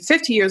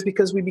 150 years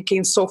because we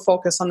became so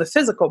focused on the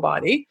physical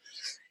body.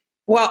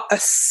 Well, a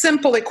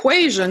simple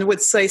equation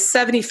would say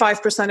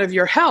 75% of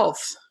your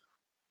health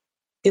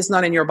is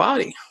not in your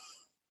body.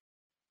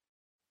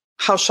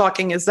 How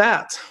shocking is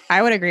that?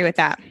 I would agree with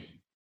that.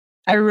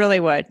 I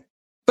really would.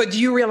 But do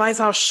you realize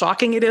how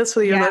shocking it is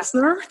for your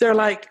listener? They're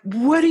like,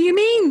 what do you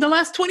mean? The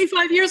last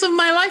 25 years of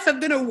my life have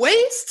been a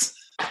waste?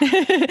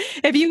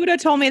 If you would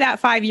have told me that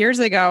 5 years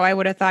ago, I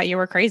would have thought you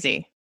were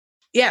crazy.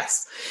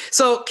 Yes.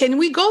 So can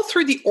we go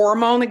through the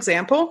hormone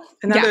example?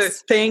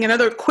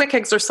 Another quick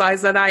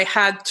exercise that I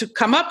had to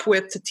come up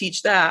with to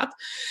teach that.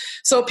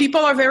 So people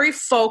are very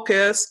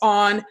focused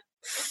on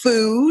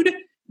food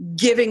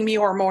giving me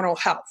hormonal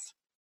health.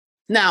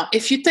 Now,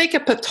 if you take a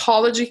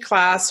pathology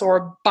class or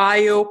a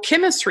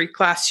biochemistry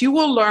class, you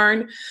will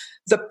learn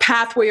the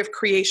pathway of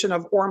creation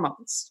of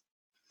hormones.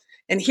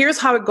 And here's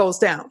how it goes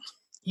down.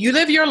 You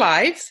live your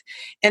life,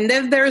 and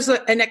then there's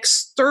an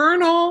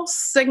external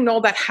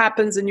signal that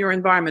happens in your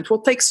environment.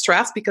 We'll take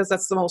stress because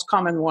that's the most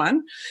common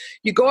one.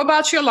 You go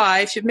about your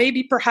life, you may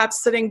be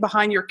perhaps sitting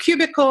behind your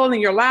cubicle and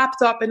your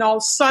laptop, and all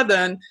of a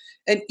sudden,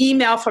 an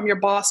email from your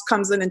boss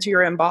comes into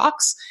your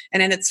inbox,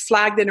 and then it's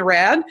flagged in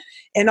red,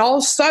 and all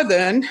of a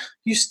sudden,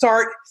 you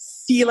start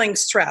feeling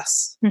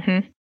stress.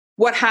 Mm-hmm.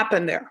 What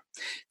happened there?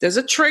 There's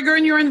a trigger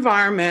in your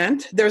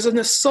environment. There's an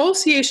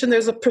association.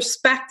 There's a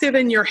perspective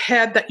in your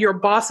head that your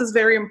boss is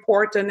very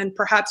important and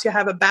perhaps you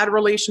have a bad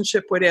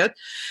relationship with it.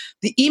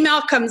 The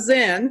email comes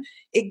in.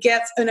 It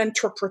gets an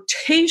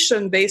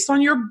interpretation based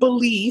on your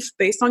belief,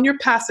 based on your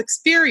past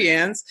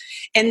experience,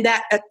 and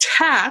that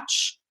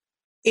attach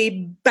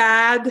a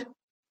bad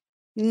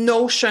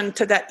notion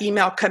to that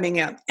email coming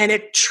in. And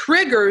it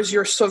triggers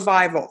your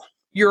survival.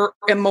 Your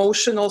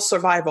emotional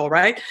survival,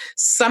 right?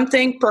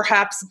 Something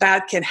perhaps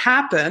bad can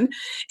happen.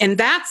 And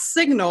that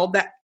signal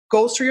that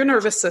goes through your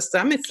nervous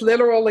system, it's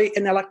literally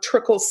an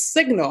electrical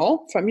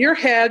signal from your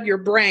head, your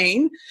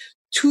brain,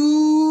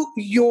 to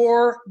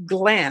your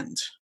gland,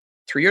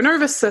 through your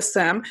nervous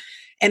system.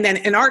 And then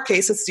in our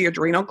case, it's the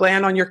adrenal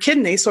gland on your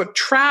kidney. So it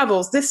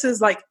travels. This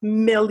is like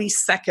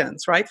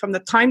milliseconds, right? From the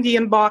time the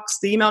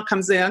email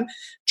comes in,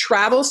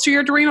 travels to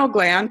your adrenal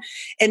gland,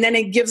 and then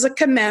it gives a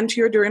command to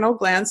your adrenal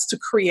glands to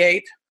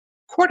create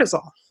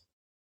cortisol.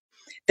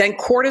 Then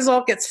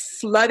cortisol gets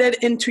flooded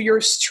into your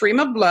stream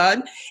of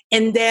blood,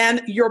 and then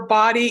your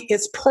body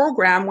is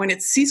programmed when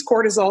it sees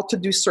cortisol to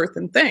do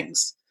certain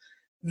things.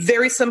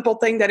 Very simple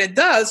thing that it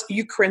does,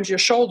 you cringe your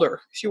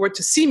shoulder. If you were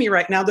to see me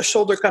right now, the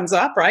shoulder comes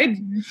up, right?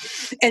 Mm-hmm.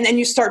 And then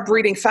you start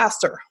breathing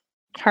faster.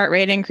 Heart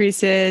rate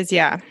increases,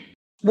 yeah.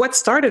 What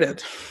started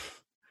it?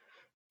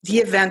 The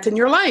event in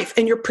your life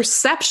and your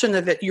perception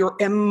of it, your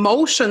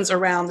emotions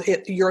around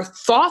it, your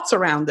thoughts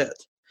around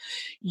it.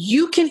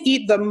 You can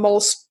eat the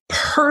most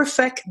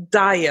perfect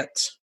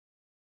diet.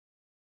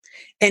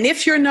 And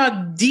if you're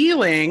not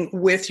dealing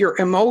with your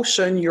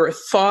emotion, your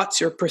thoughts,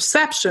 your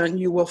perception,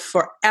 you will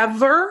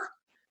forever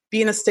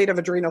be in a state of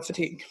adrenal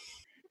fatigue.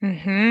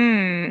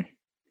 Mm-hmm.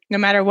 No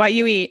matter what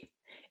you eat,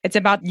 it's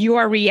about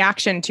your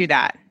reaction to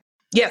that.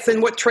 Yes,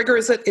 and what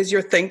triggers it is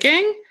your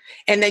thinking,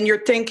 and then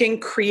your thinking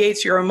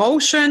creates your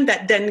emotion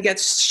that then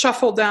gets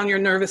shuffled down your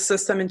nervous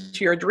system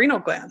into your adrenal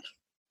gland.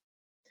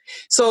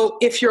 So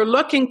if you're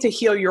looking to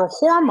heal your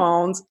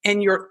hormones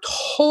and you're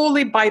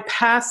totally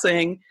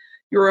bypassing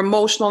your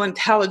emotional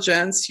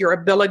intelligence, your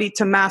ability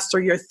to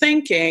master your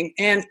thinking,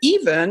 and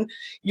even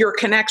your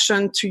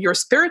connection to your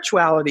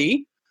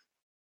spirituality,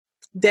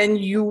 then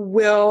you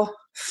will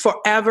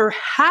forever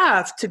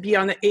have to be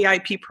on the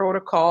AIP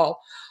protocol,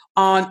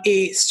 on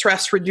a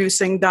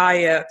stress-reducing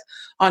diet,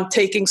 on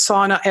taking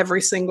sauna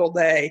every single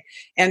day,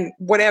 and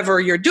whatever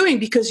you're doing,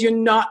 because you're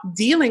not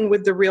dealing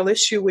with the real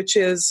issue, which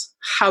is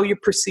how you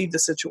perceive the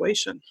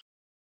situation.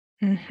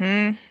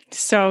 Mm-hmm.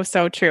 So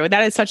true.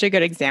 That is such a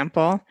good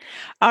example.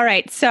 All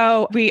right.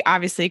 So we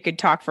obviously could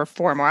talk for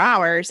 4 more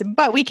hours,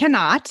 but we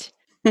cannot.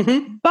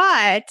 Mm-hmm.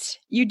 But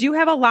you do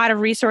have a lot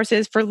of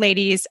resources for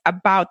ladies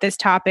about this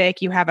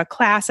topic. You have a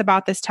class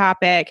about this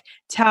topic.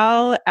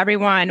 Tell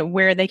everyone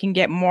where they can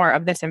get more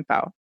of this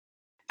info.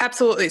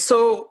 Absolutely.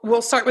 So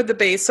we'll start with the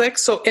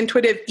basics. So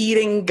Intuitive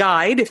Eating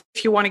Guide, if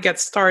you want to get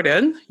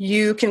started,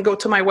 you can go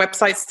to my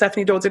website,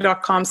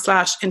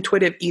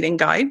 stephaniedodier.com/intuitive eating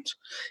guide.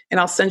 And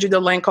I'll send you the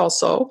link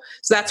also.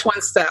 So that's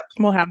one step.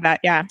 We'll have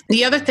that. Yeah.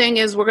 The other thing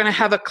is we're going to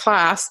have a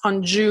class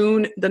on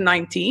June the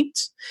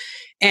 19th.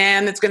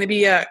 And it's going to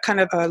be a kind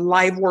of a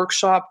live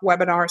workshop,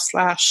 webinar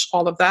 /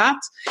 all of that.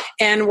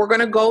 And we're going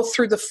to go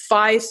through the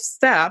 5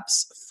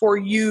 steps for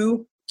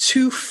you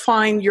to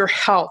find your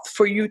health,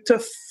 for you to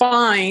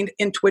find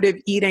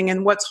intuitive eating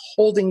and what's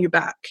holding you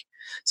back.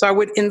 So I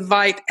would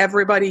invite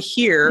everybody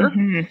here,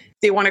 if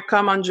they want to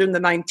come on June the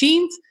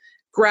 19th,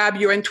 grab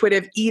your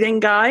Intuitive Eating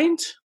Guide,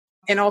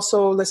 and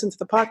also listen to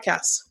the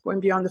podcast, Going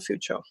Beyond the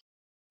Food Show.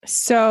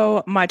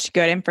 So much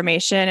good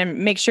information, and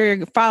make sure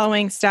you're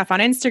following Steph on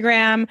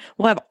Instagram.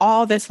 We'll have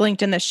all this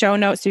linked in the show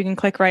notes so you can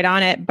click right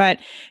on it, but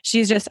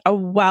she's just a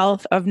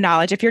wealth of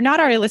knowledge. If you're not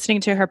already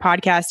listening to her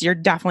podcast, you're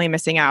definitely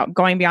missing out.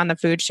 Going Beyond the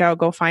Food Show,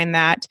 go find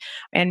that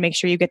and make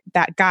sure you get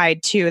that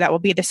guide too. That will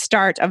be the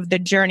start of the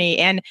journey.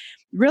 And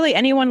really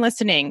anyone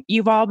listening,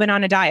 you've all been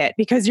on a diet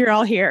because you're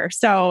all here.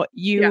 So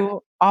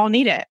you all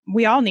need it.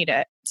 We all need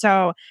it.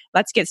 So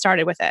let's get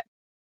started with it.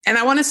 And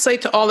I want to say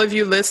to all of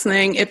you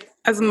listening, if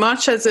as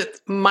much as it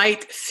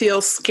might feel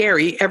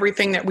scary,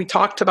 everything that we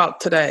talked about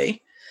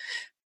today,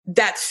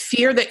 that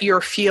fear that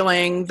you're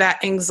feeling,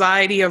 that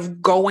anxiety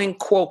of going,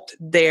 quote,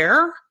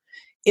 there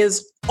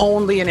is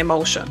only an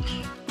emotion,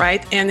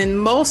 right? And in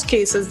most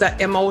cases,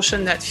 that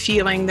emotion, that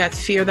feeling, that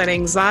fear, that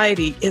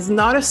anxiety is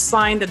not a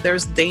sign that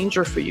there's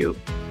danger for you.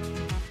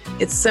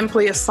 It's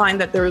simply a sign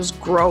that there is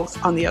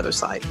growth on the other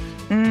side.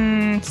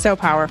 So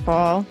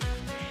powerful.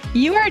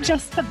 You are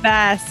just the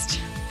best.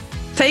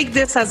 Take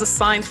this as a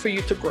sign for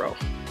you to grow.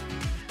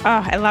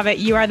 Oh, I love it.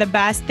 You are the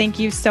best. Thank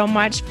you so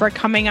much for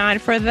coming on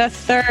for the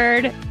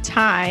third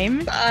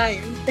time. Bye.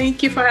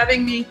 Thank you for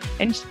having me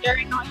and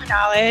sharing all your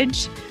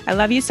knowledge. I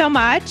love you so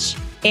much,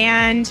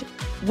 and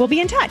we'll be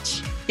in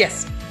touch.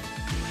 Yes.